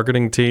large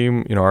marketing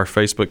team. Our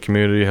Facebook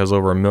community has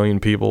over 1 million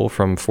people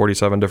from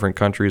 47 different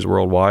countries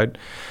worldwide.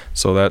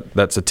 So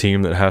that's a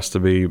team that has to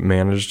be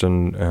managed,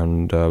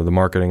 and the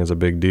marketing is a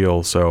big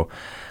deal. So,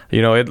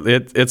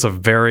 it's a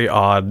very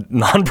odd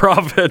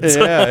nonprofit.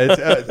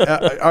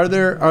 Yeah.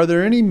 Are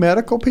there any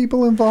medical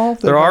people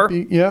involved? There are.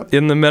 Yep.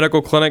 In the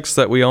medical clinics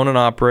that we own and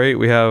operate,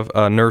 we have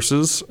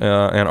nurses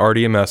and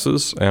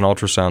RDMSs and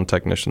ultrasound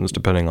technicians,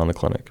 depending on the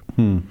clinic.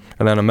 And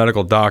then a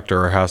medical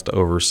doctor has to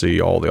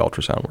oversee all the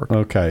ultrasound work.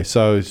 Okay,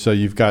 so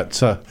you've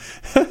got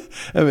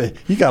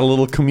you got a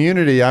little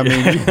community. I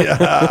mean,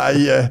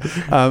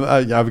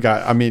 I've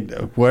got. I mean,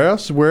 where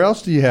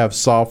else do you have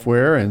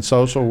software and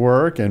social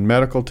work and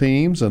medical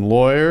teams and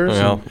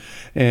lawyers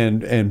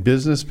and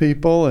business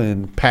people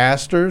and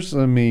pastors?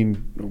 I mean,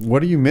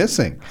 what are you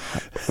missing?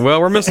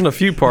 Well, we're missing a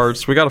few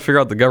parts. We got to figure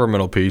out the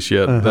governmental piece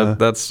yet.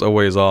 That's a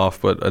ways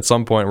off. But at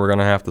some point, we're going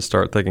to have to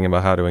start thinking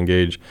about how to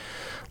engage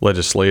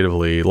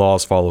legislatively.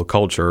 Laws follow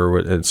culture.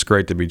 It's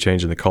great to be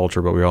changing the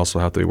culture, but we also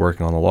have to be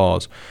working on the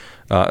laws.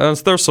 And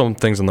there's some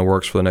things in the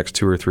works for the next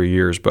 2 or 3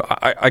 years, but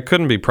I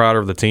couldn't be prouder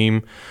of the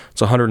team.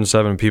 It's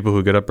 107 people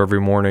who get up every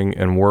morning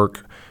and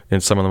work in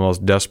some of the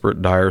most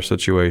desperate, dire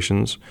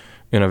situations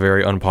in a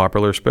very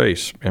unpopular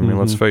space. I mean,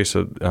 let's face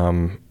it,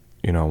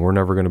 we're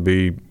never going to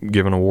be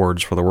given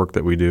awards for the work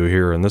that we do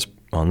here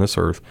on this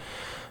earth.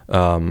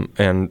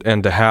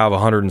 And to have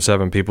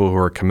 107 people who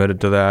are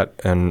committed to that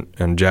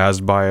and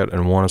jazzed by it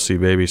and want to see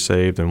babies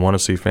saved and want to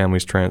see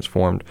families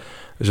transformed,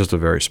 it's just a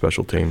very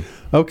special team.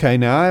 Okay,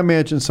 now I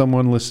imagine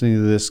someone listening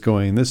to this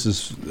going, "This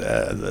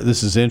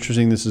is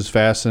interesting. This is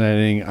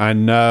fascinating. I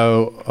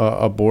know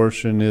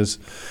abortion is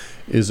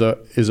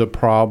a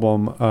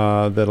problem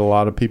that a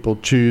lot of people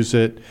choose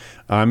it.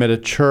 I'm at a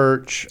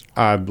church.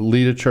 I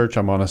lead a church.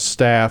 I'm on a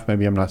staff.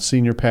 Maybe I'm not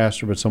senior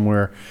pastor, but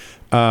somewhere.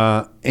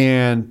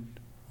 And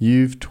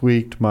you've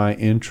tweaked my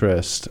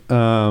interest.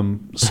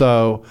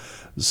 So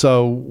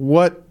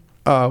what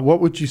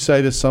would you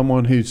say to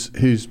someone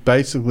who's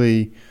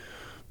basically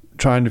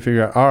trying to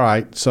figure out, all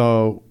right,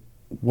 so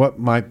what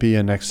might be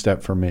a next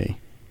step for me?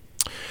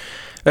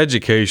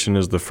 Education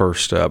is the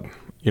first step.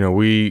 I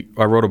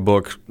wrote a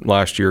book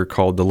last year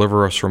called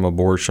Deliver Us from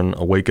Abortion,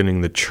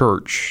 Awakening the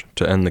Church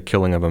to End the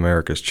Killing of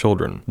America's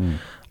Children.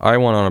 I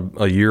went on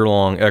a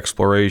year-long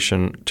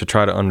exploration to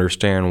try to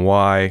understand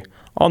why,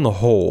 on the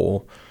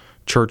whole,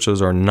 churches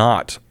are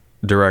not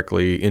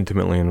directly,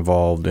 intimately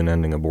involved in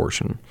ending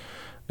abortion.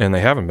 And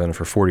they haven't been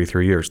for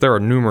 43 years. There are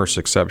numerous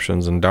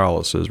exceptions, and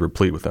Dallas is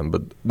replete with them,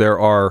 but there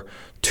are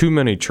too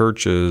many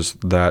churches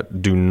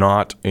that do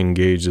not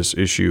engage this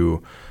issue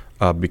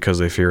because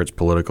they fear it's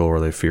political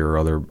or they fear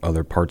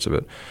other parts of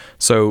it.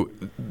 So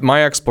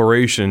my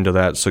exploration into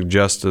that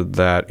suggested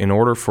that in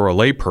order for a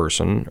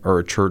layperson or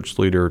a church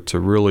leader to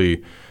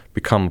really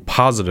become a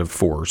positive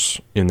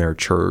force in their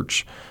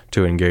church,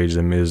 to engage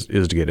them is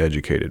to get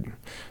educated.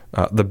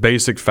 The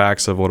basic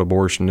facts of what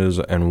abortion is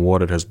and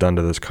what it has done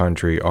to this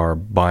country are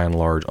by and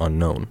large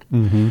unknown.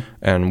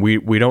 And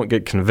we don't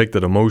get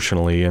convicted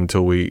emotionally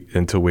until we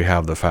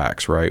have the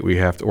facts, right? We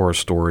have to, or a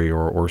story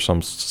or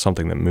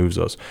something that moves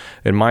us.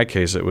 In my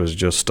case, it was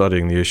just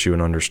studying the issue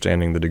and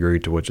understanding the degree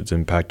to which it's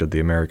impacted the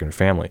American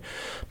family.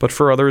 But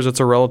for others, it's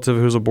a relative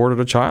who's aborted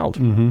a child.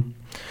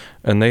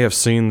 And they have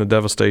seen the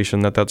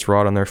devastation that's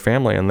wrought on their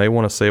family, and they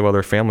want to save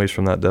other families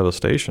from that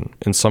devastation.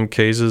 In some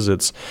cases,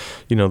 it's,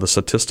 the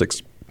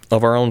statistics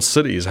of our own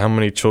cities, how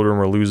many children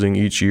we're losing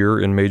each year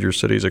in major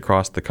cities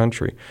across the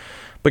country.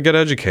 But get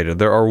educated.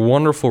 There are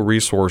wonderful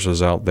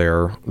resources out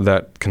there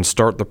that can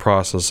start the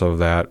process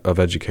of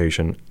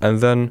education,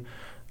 and then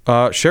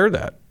share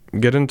that.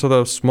 Get into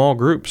the small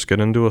groups. Get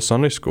into a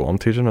Sunday school. I'm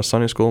teaching a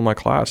Sunday school in my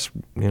class,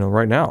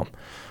 right now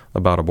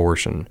about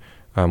abortion.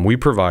 We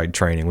provide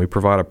training. We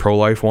provide a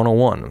Pro-Life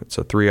 101. It's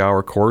a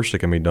 3-hour course that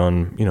can be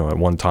done, at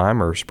one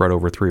time or spread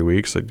over 3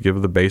 weeks that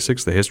give the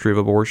basics, the history of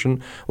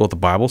abortion, what the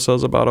Bible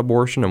says about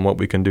abortion, and what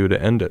we can do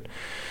to end it.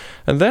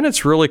 And then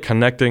it's really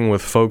connecting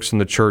with folks in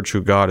the church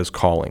who God is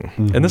calling.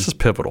 And this is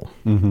pivotal.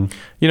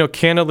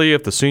 Candidly,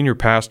 if the senior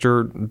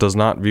pastor does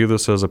not view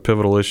this as a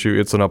pivotal issue,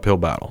 it's an uphill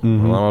battle.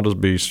 Well, I'll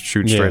just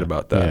shoot straight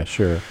about that. Yeah,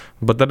 sure.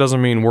 But that doesn't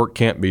mean work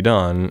can't be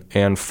done.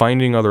 And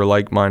finding other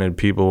like-minded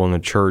people in the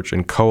church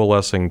and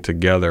coalescing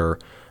together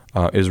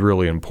is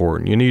really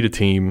important. You need a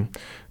team,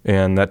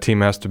 and that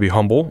team has to be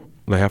humble.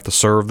 They have to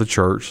serve the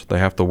church. They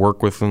have to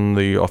work within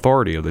the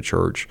authority of the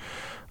church.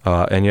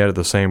 And yet at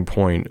the same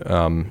point,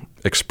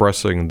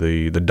 expressing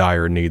the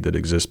dire need that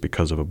exists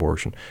because of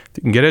abortion. If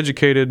you can get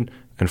educated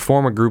and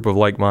form a group of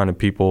like-minded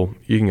people,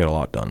 you can get a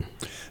lot done.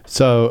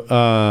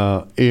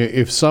 So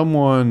if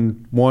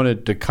someone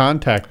wanted to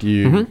contact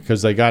you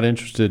because they got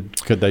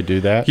interested, could they do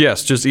that?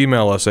 Yes, just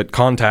email us at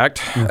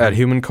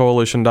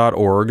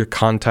contact@humancoalition.org,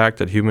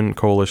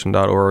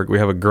 contact@humancoalition.org. We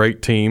have a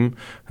great team.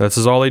 This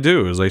is all they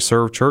do, is they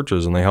serve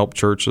churches, and they help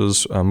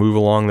churches move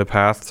along the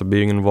path to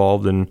being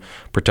involved in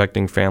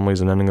protecting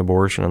families and ending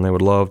abortion, and they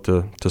would love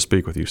to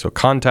speak with you. So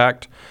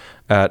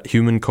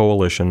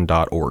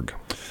contact@humancoalition.org.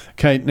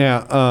 Okay,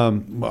 now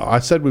I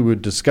said we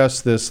would discuss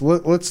this.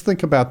 Let's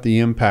think about the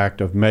impact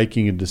of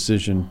making a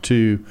decision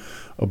to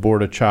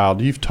abort a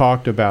child. You've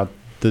talked about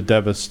the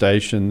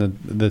devastation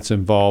that's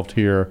involved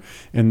here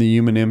and the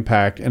human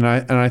impact, and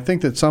I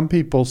think that some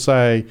people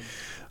say,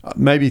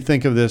 maybe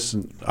think of this,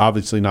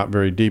 obviously not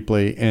very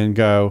deeply, and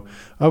go,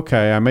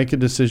 okay, I make a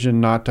decision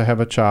not to have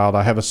a child.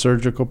 I have a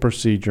surgical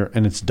procedure,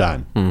 and it's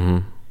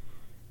done.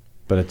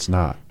 But it's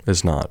not.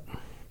 It's not.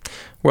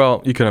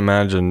 Well, you can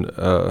imagine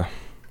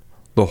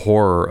the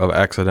horror of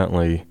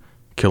accidentally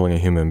killing a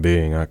human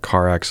being, a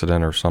car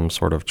accident or some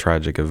sort of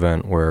tragic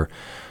event where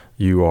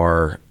you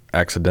are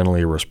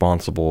accidentally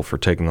responsible for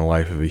taking the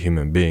life of a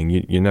human being.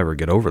 You never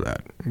get over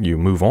that. You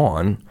move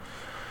on,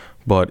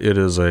 but it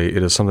is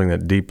something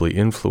that deeply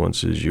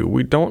influences you.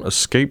 We don't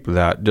escape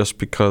that just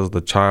because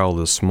the child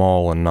is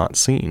small and not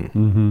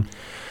seen.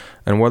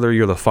 And whether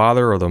you're the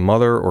father or the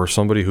mother or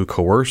somebody who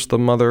coerced the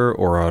mother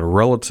or a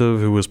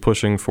relative who was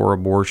pushing for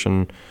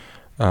abortion,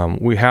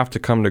 we have to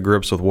come to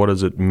grips with what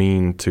does it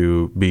mean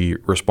to be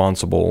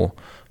responsible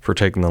for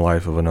taking the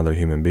life of another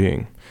human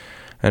being.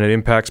 And it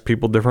impacts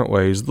people different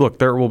ways. Look,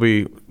 there will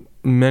be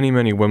many,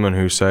 many women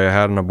who say, I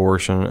had an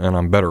abortion and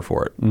I'm better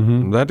for it.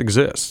 That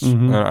exists.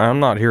 And I'm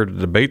not here to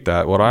debate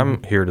that. What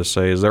I'm here to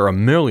say is there are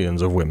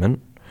millions of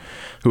women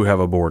who have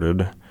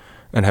aborted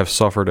and have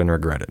suffered and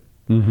regret it.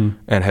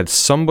 And had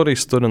somebody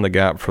stood in the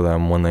gap for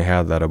them when they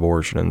had that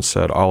abortion and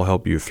said, I'll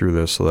help you through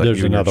this so that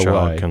you and your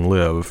child can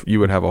live, you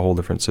would have a whole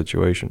different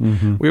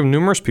situation. We have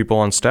numerous people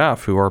on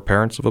staff who are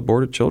parents of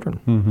aborted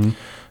children.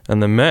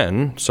 And the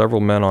men,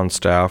 several men on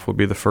staff, would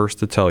be the first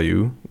to tell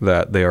you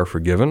that they are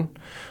forgiven.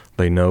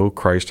 They know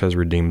Christ has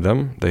redeemed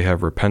them. They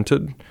have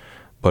repented,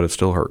 but it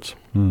still hurts.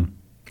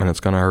 and it's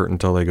going to hurt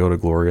until they go to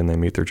glory and they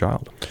meet their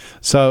child.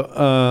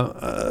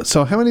 So,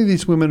 so how many of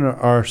these women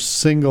are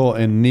single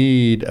and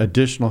need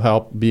additional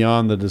help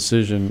beyond the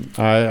decision?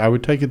 I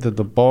would take it that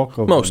the bulk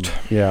of Most. them,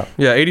 yeah.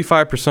 Yeah,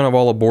 85% of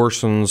all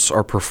abortions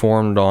are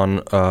performed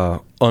on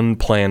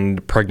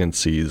unplanned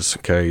pregnancies.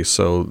 Okay,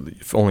 so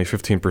only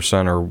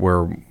 15% are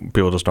where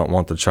people just don't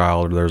want the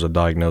child, or there's a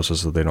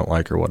diagnosis that they don't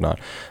like or whatnot.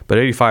 But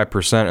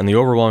 85%, and the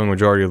overwhelming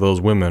majority of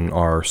those women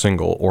are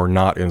single or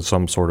not in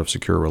some sort of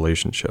secure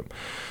relationship.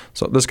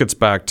 So this gets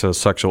back to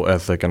sexual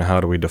ethic and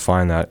how do we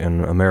define that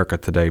in America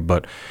today.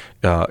 But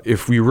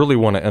if we really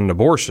want to end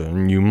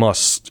abortion, you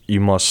must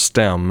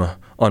stem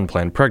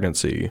unplanned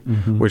pregnancy,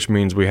 which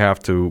means we have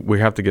to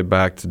get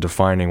back to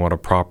defining what a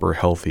proper,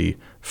 healthy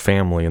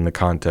family in the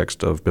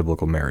context of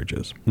biblical marriage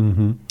is.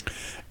 And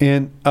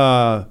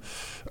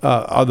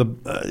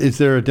is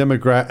there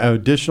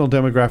additional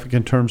demographic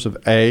in terms of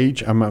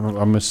age?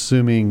 I'm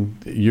assuming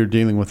you're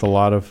dealing with a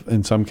lot of,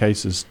 in some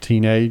cases,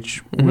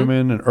 teenage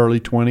women in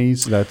early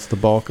 20s. That's the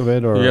bulk of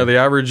it? Or? Yeah, the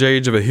average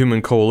age of a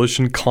Human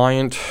Coalition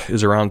client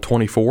is around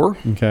 24.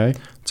 Okay.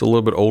 It's a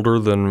little bit older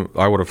than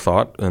I would have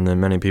thought and than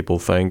many people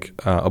think.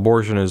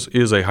 Abortion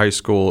is a high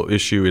school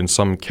issue in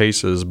some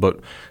cases, but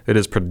it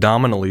is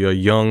predominantly a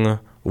young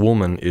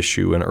woman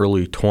issue, an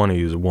early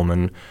 20s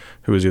woman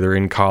who is either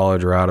in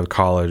college or out of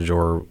college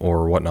or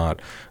whatnot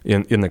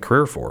in the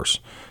career force.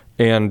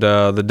 And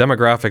the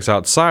demographics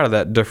outside of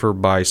that differ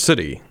by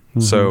city.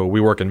 So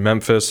we work in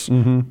Memphis.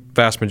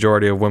 Vast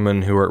majority of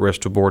women who are at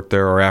risk to abort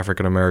there are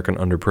African American,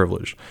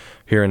 underprivileged.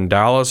 Here in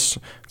Dallas,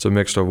 it's a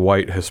mix of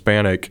white,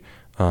 Hispanic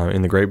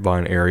in the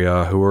Grapevine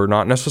area who are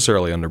not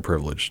necessarily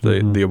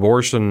underprivileged. The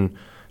abortion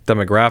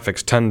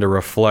demographics tend to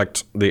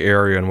reflect the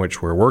area in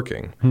which we're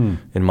working.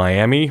 In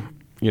Miami,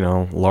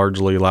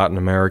 largely Latin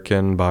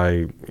American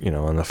by,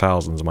 in the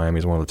thousands. Miami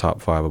is one of the top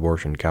 5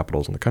 abortion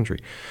capitals in the country.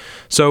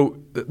 So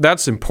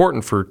that's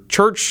important for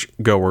church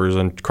goers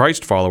and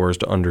Christ followers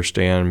to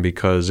understand,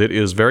 because it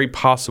is very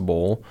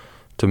possible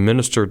to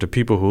minister to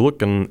people who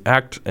look and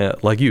act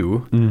like you,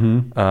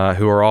 who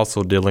are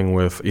also dealing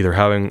with either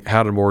having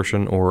had an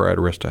abortion or at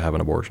risk to have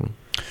an abortion.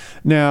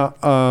 Now,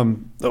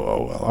 I'm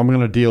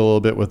going to deal a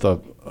little bit with I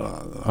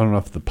don't know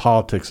if the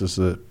politics is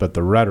but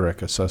the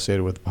rhetoric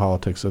associated with the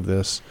politics of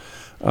this.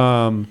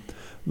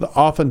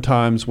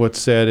 Oftentimes what's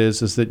said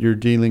is that you're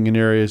dealing in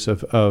areas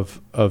of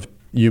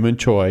human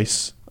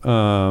choice,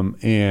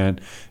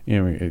 and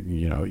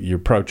you're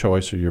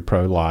pro-choice or you're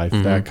pro-life,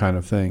 that kind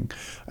of thing.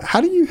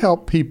 How do you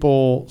help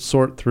people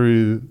sort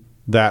through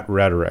that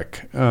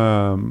rhetoric,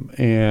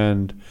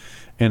 and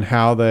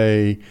how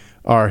they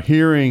are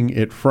hearing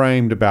it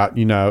framed about,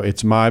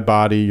 it's my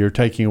body, you're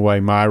taking away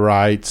my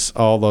rights,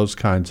 all those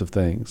kinds of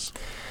things?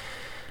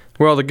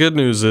 Well, the good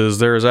news is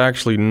there is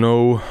actually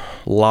no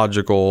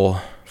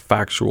logical,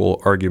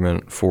 factual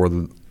argument for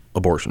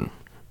abortion.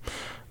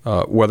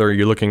 Whether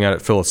you're looking at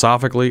it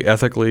philosophically,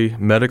 ethically,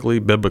 medically,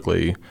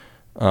 biblically,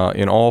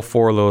 in all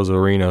 4 of those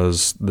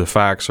arenas, the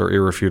facts are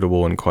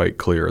irrefutable and quite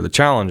clear. The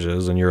challenge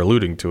is, and you're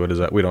alluding to it, is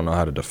that we don't know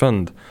how to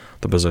defend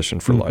the position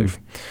for life.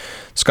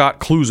 Scott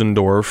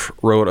Klusendorf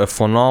wrote a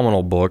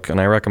phenomenal book, and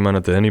I recommend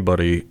it to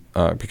anybody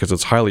because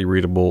it's highly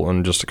readable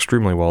and just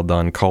extremely well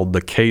done, called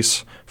The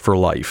Case for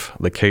Life.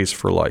 The Case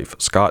for Life.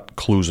 Scott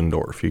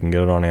Klusendorf. You can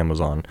get it on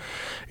Amazon.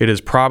 It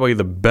is probably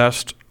the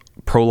best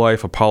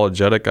pro-life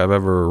apologetic I've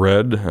ever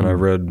read, and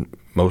I've read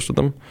most of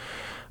them,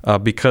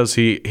 because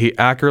he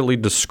accurately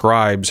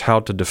describes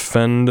how to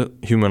defend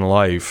human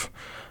life,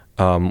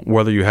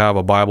 whether you have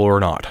a Bible or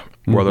not,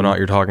 whether or not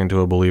you're talking to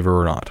a believer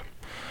or not.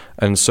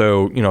 And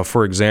so,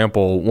 for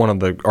example, one of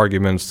the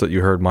arguments that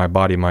you heard, my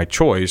body, my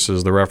choice,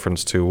 is the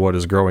reference to what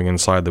is growing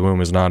inside the womb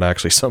is not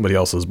actually somebody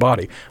else's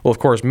body. Well, of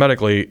course,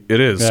 medically,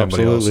 it is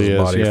somebody else's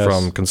body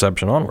from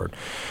conception onward.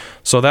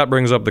 So that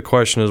brings up the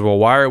question is, well,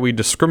 why are we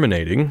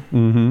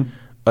discriminating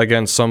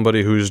against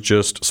somebody who's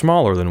just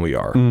smaller than we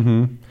are?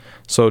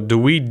 So do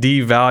we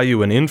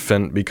devalue an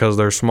infant because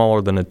they're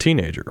smaller than a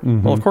teenager?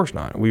 Well, of course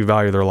not. We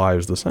value their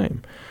lives the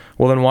same.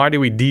 Well, then why do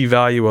we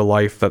devalue a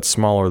life that's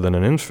smaller than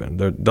an infant?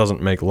 That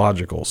doesn't make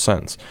logical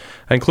sense.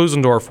 And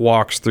Klusendorf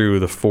walks through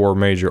the 4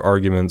 major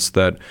arguments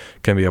that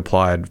can be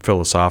applied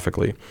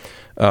philosophically.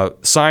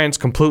 Science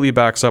completely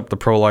backs up the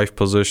pro-life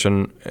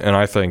position, and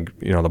I think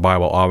the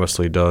Bible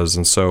obviously does.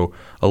 And so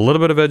a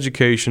little bit of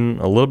education,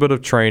 a little bit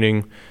of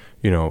training,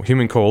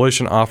 Human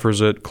Coalition offers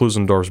it.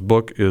 Klusendorf's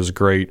book is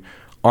great.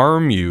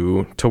 Arm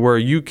you to where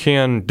you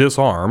can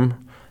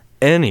disarm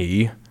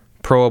any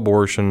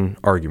pro-abortion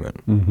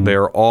argument. They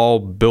are all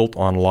built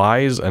on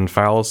lies and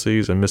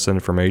fallacies and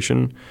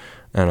misinformation,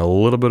 and a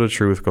little bit of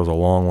truth goes a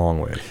long, long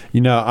way.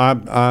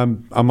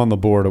 I'm on the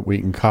board at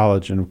Wheaton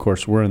College, and of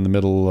course we're in the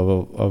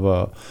middle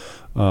of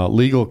a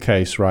legal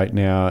case right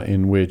now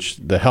in which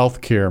the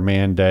healthcare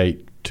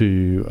mandate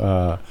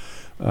to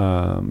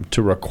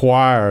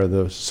require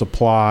the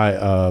supply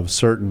of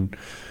certain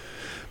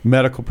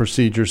medical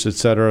procedures, et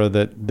cetera,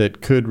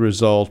 that could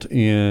result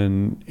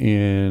in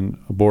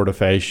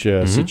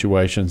abortifacia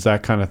situations.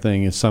 That kind of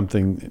thing is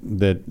something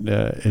that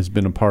has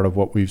been a part of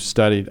what we've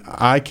studied.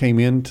 I came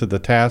into the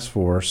task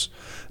force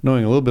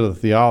knowing a little bit of the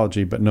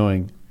theology, but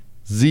knowing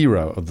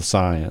zero of the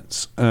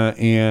science.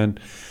 And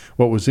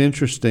what was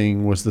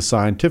interesting was the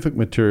scientific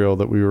material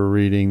that we were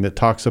reading that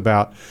talks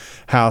about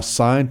how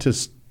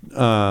scientists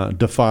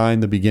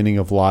define the beginning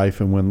of life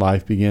and when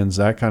life begins,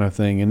 that kind of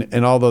thing.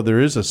 And although there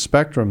is a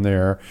spectrum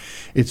there,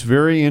 it's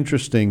very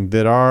interesting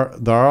that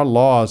our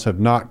laws have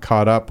not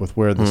caught up with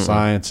where the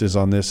science is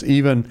on this.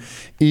 Even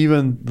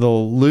the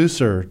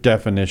looser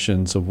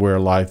definitions of where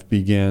life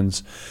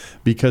begins,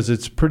 because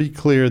it's pretty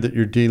clear that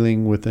you're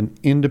dealing with an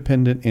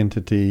independent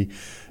entity,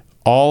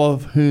 all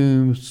of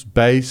whose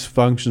base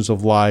functions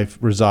of life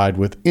reside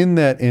within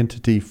that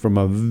entity from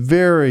a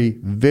very,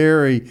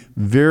 very,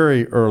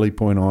 very early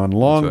point on,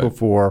 long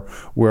before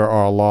where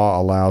our law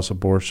allows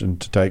abortion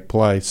to take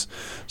place.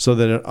 So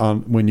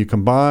that when you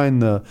combine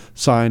the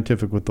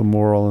scientific with the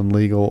moral and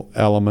legal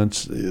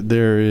elements,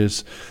 there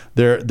is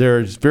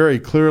very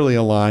clearly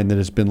a line that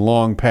has been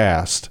long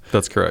passed.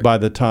 That's correct. By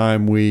the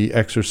time we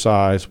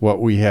exercise what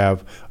we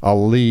have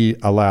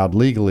allowed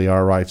legally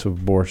our rights of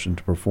abortion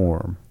to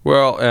perform.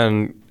 Well,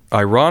 and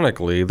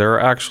ironically, there are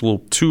actual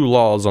two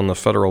laws on the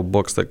federal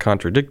books that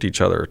contradict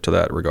each other to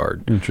that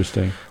regard.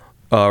 Interesting.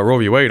 Roe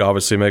v. Wade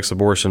obviously makes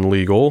abortion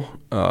legal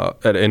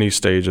at any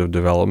stage of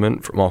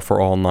development for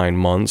all 9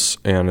 months,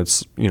 and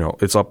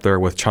it's up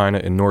there with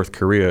China and North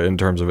Korea in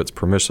terms of its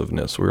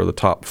permissiveness. We are the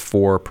top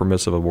 4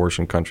 permissive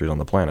abortion countries on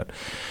the planet.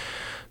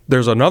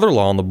 There's another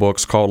law in the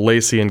books called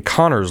Lacey and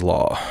Connor's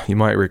Law. You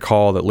might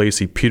recall that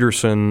Lacey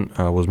Peterson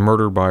was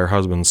murdered by her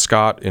husband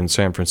Scott in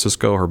San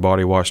Francisco. Her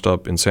body washed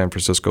up in San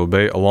Francisco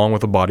Bay along with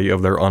the body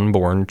of their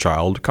unborn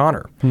child,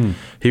 Connor.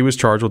 He was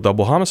charged with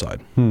double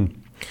homicide.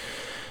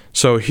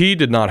 So he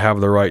did not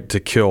have the right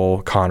to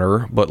kill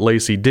Connor, but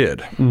Lacey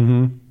did.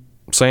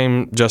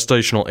 Same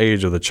gestational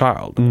age of the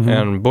child.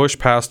 And Bush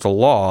passed a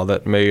law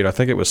that made, I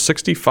think it was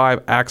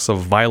 65 acts of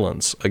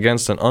violence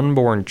against an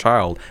unborn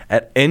child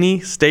at any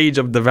stage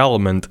of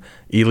development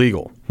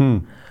illegal,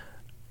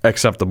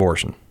 except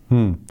abortion.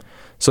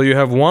 So you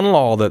have one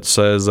law that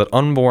says that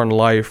unborn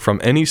life from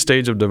any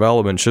stage of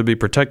development should be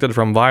protected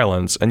from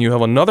violence, and you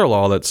have another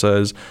law that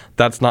says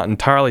that's not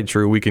entirely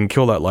true. We can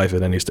kill that life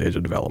at any stage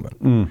of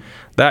development.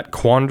 That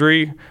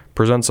quandary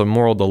presents a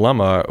moral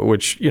dilemma,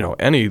 which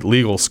any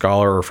legal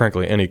scholar or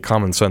frankly any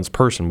common sense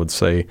person would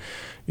say,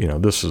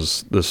 this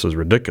is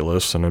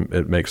ridiculous and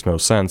it makes no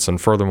sense. And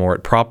furthermore,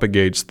 it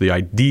propagates the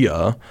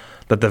idea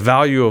that the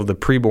value of the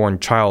preborn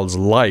child's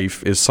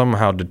life is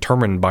somehow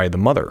determined by the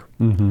mother.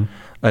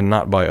 And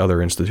not by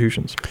other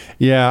institutions.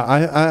 Yeah,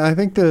 I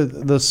think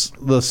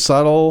the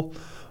subtle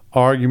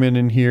argument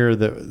in here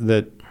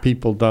that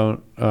people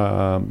don't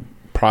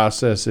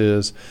process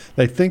is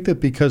they think that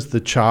because the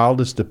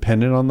child is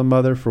dependent on the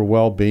mother for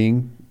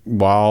well-being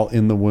while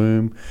in the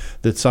womb,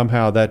 that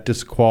somehow that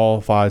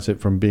disqualifies it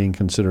from being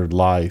considered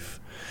life.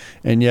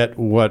 And yet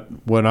what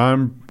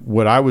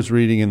I was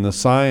reading in the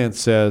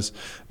science says,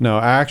 no,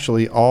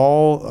 actually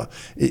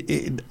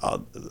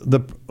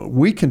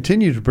we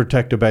continue to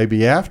protect a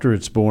baby after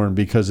it's born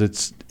because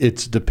it's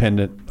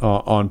dependent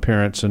on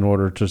parents in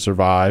order to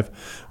survive.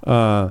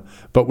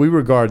 But we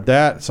regard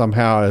that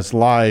somehow as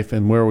life,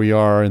 and where we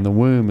are in the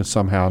womb is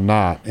somehow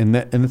not. And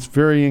it's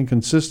very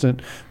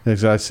inconsistent.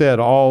 As I said,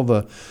 all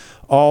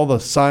the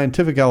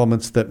scientific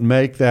elements that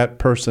make that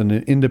person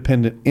an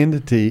independent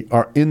entity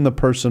are in the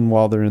person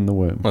while they're in the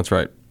womb. That's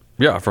right.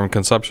 Yeah, from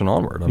conception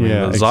onward. I mean,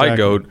 the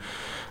zygote,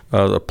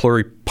 the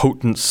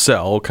pluripotent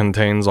cell,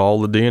 contains all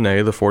the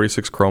DNA, the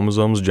 46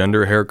 chromosomes,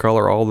 gender, hair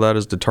color, all of that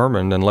is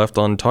determined, and left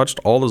untouched,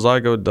 all the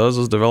zygote does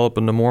is develop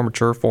into more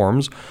mature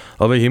forms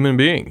of a human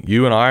being.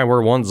 You and I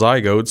were once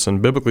zygotes,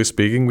 and biblically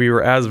speaking, we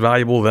were as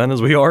valuable then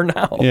as we are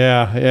now.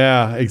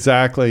 Yeah,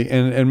 exactly.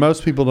 And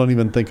most people don't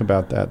even think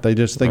about that. They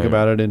just think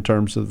about it in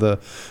terms of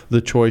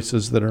the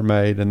choices that are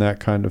made and that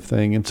kind of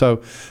thing. And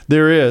so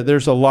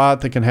there's a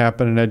lot that can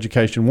happen in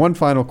education. One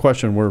final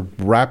question. We're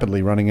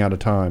rapidly running out of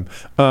time.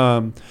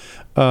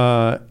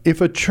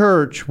 If a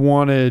church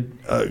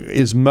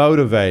is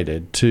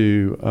motivated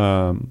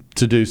to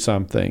do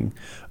something,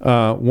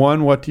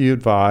 one, what do you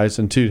advise?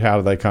 And two, how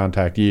do they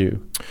contact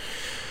you?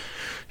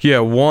 Yeah,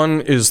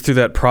 one is through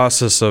that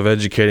process of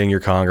educating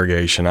your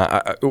congregation.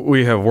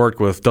 We have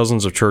worked with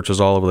dozens of churches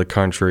all over the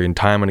country, and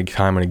time and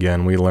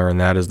again, we learn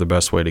that is the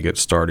best way to get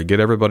started. Get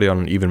everybody on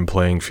an even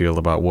playing field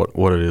about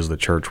what it is the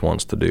church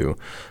wants to do.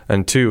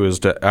 And two is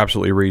to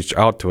absolutely reach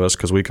out to us,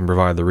 because we can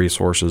provide the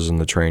resources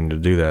and the training to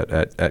do that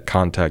at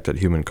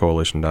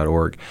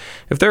contact@humancoalition.org.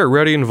 If they're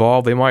already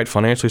involved, they might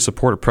financially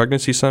support a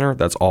pregnancy center.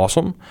 That's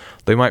awesome.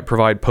 They might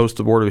provide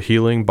post-abortive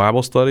healing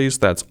Bible studies.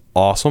 That's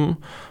awesome.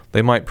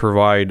 They might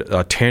provide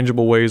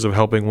tangible ways of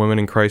helping women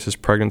in crisis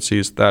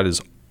pregnancies. That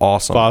is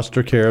awesome.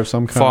 Foster care of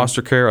some kind.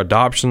 Foster care,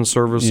 adoption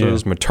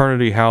services,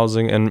 maternity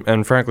housing,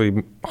 and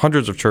frankly,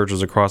 hundreds of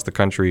churches across the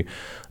country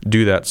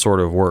do that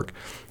sort of work.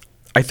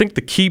 I think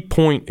the key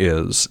point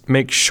is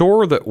make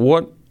sure that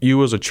what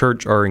you as a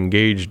church are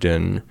engaged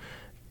in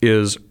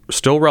is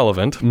still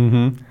relevant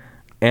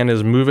and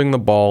is moving the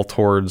ball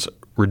towards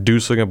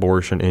reducing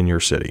abortion in your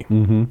city.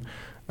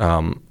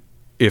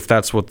 If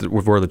that's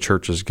where the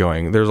church is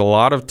going. There's a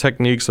lot of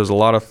techniques, there's a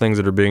lot of things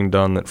that are being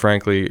done that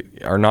frankly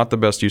are not the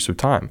best use of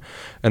time.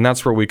 And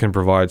that's where we can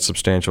provide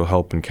substantial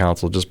help and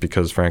counsel, just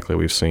because frankly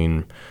we've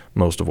seen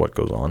most of what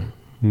goes on.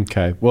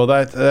 Okay. Well,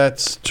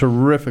 that's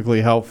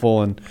terrifically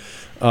helpful, and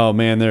oh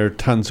man, there are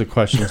tons of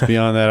questions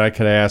beyond that I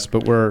could ask,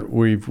 but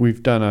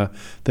we've done I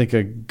think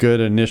a good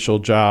initial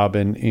job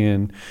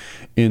in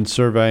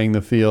surveying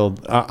the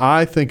field.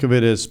 I think of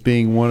it as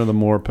being one of the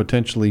more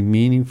potentially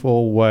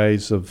meaningful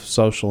ways of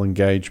social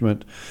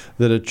engagement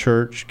that a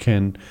church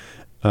can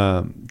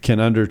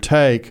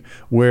undertake,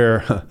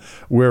 where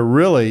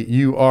really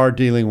you are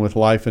dealing with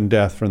life and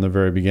death from the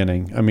very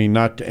beginning. I mean,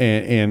 not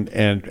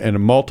and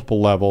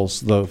multiple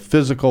levels, the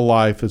physical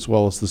life as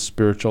well as the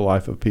spiritual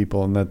life of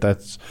people, and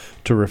that's a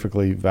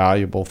terrifically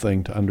valuable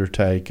thing to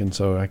undertake. And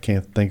so I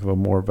can't think of a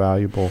more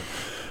valuable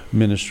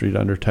ministry to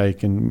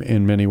undertake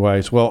in many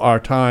ways. Well, our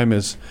time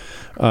is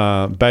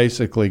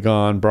basically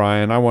gone,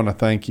 Brian. I want to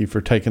thank you for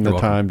taking the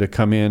time to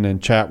come in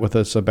and chat with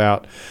us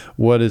about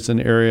what is an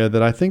area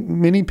that I think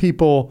many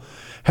people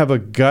have a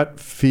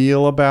gut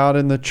feel about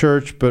in the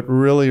church, but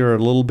really are a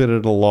little bit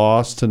at a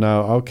loss to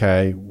know,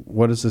 okay,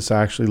 what does this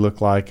actually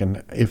look like?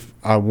 And if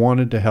I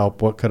wanted to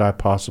help, what could I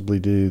possibly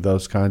do?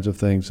 Those kinds of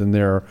things. And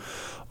there are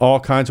all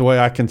kinds of ways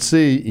I can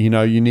see. You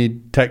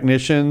need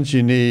technicians,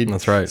 you need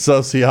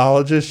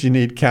sociologists, you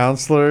need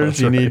counselors,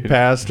 you need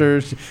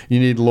pastors, you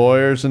need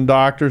lawyers and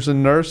doctors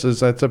and nurses.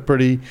 That's a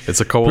pretty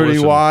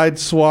wide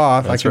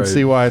swath. I can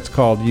see why it's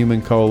called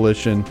Human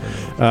Coalition.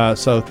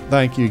 So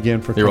thank you again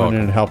for coming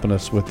in and helping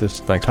us with this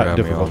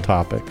difficult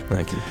topic.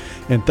 Thank you.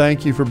 And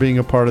thank you for being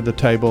a part of the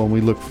table, and we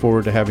look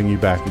forward to having you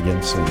back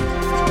again soon.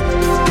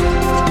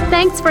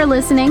 Thanks for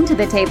listening to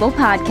the Table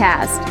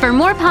Podcast. For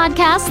more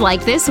podcasts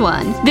like this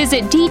one,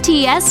 visit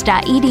dts.edu/the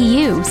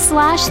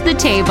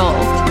table.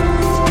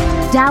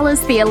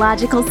 Dallas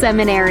Theological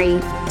Seminary.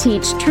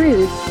 Teach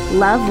truth,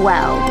 love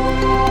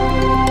well.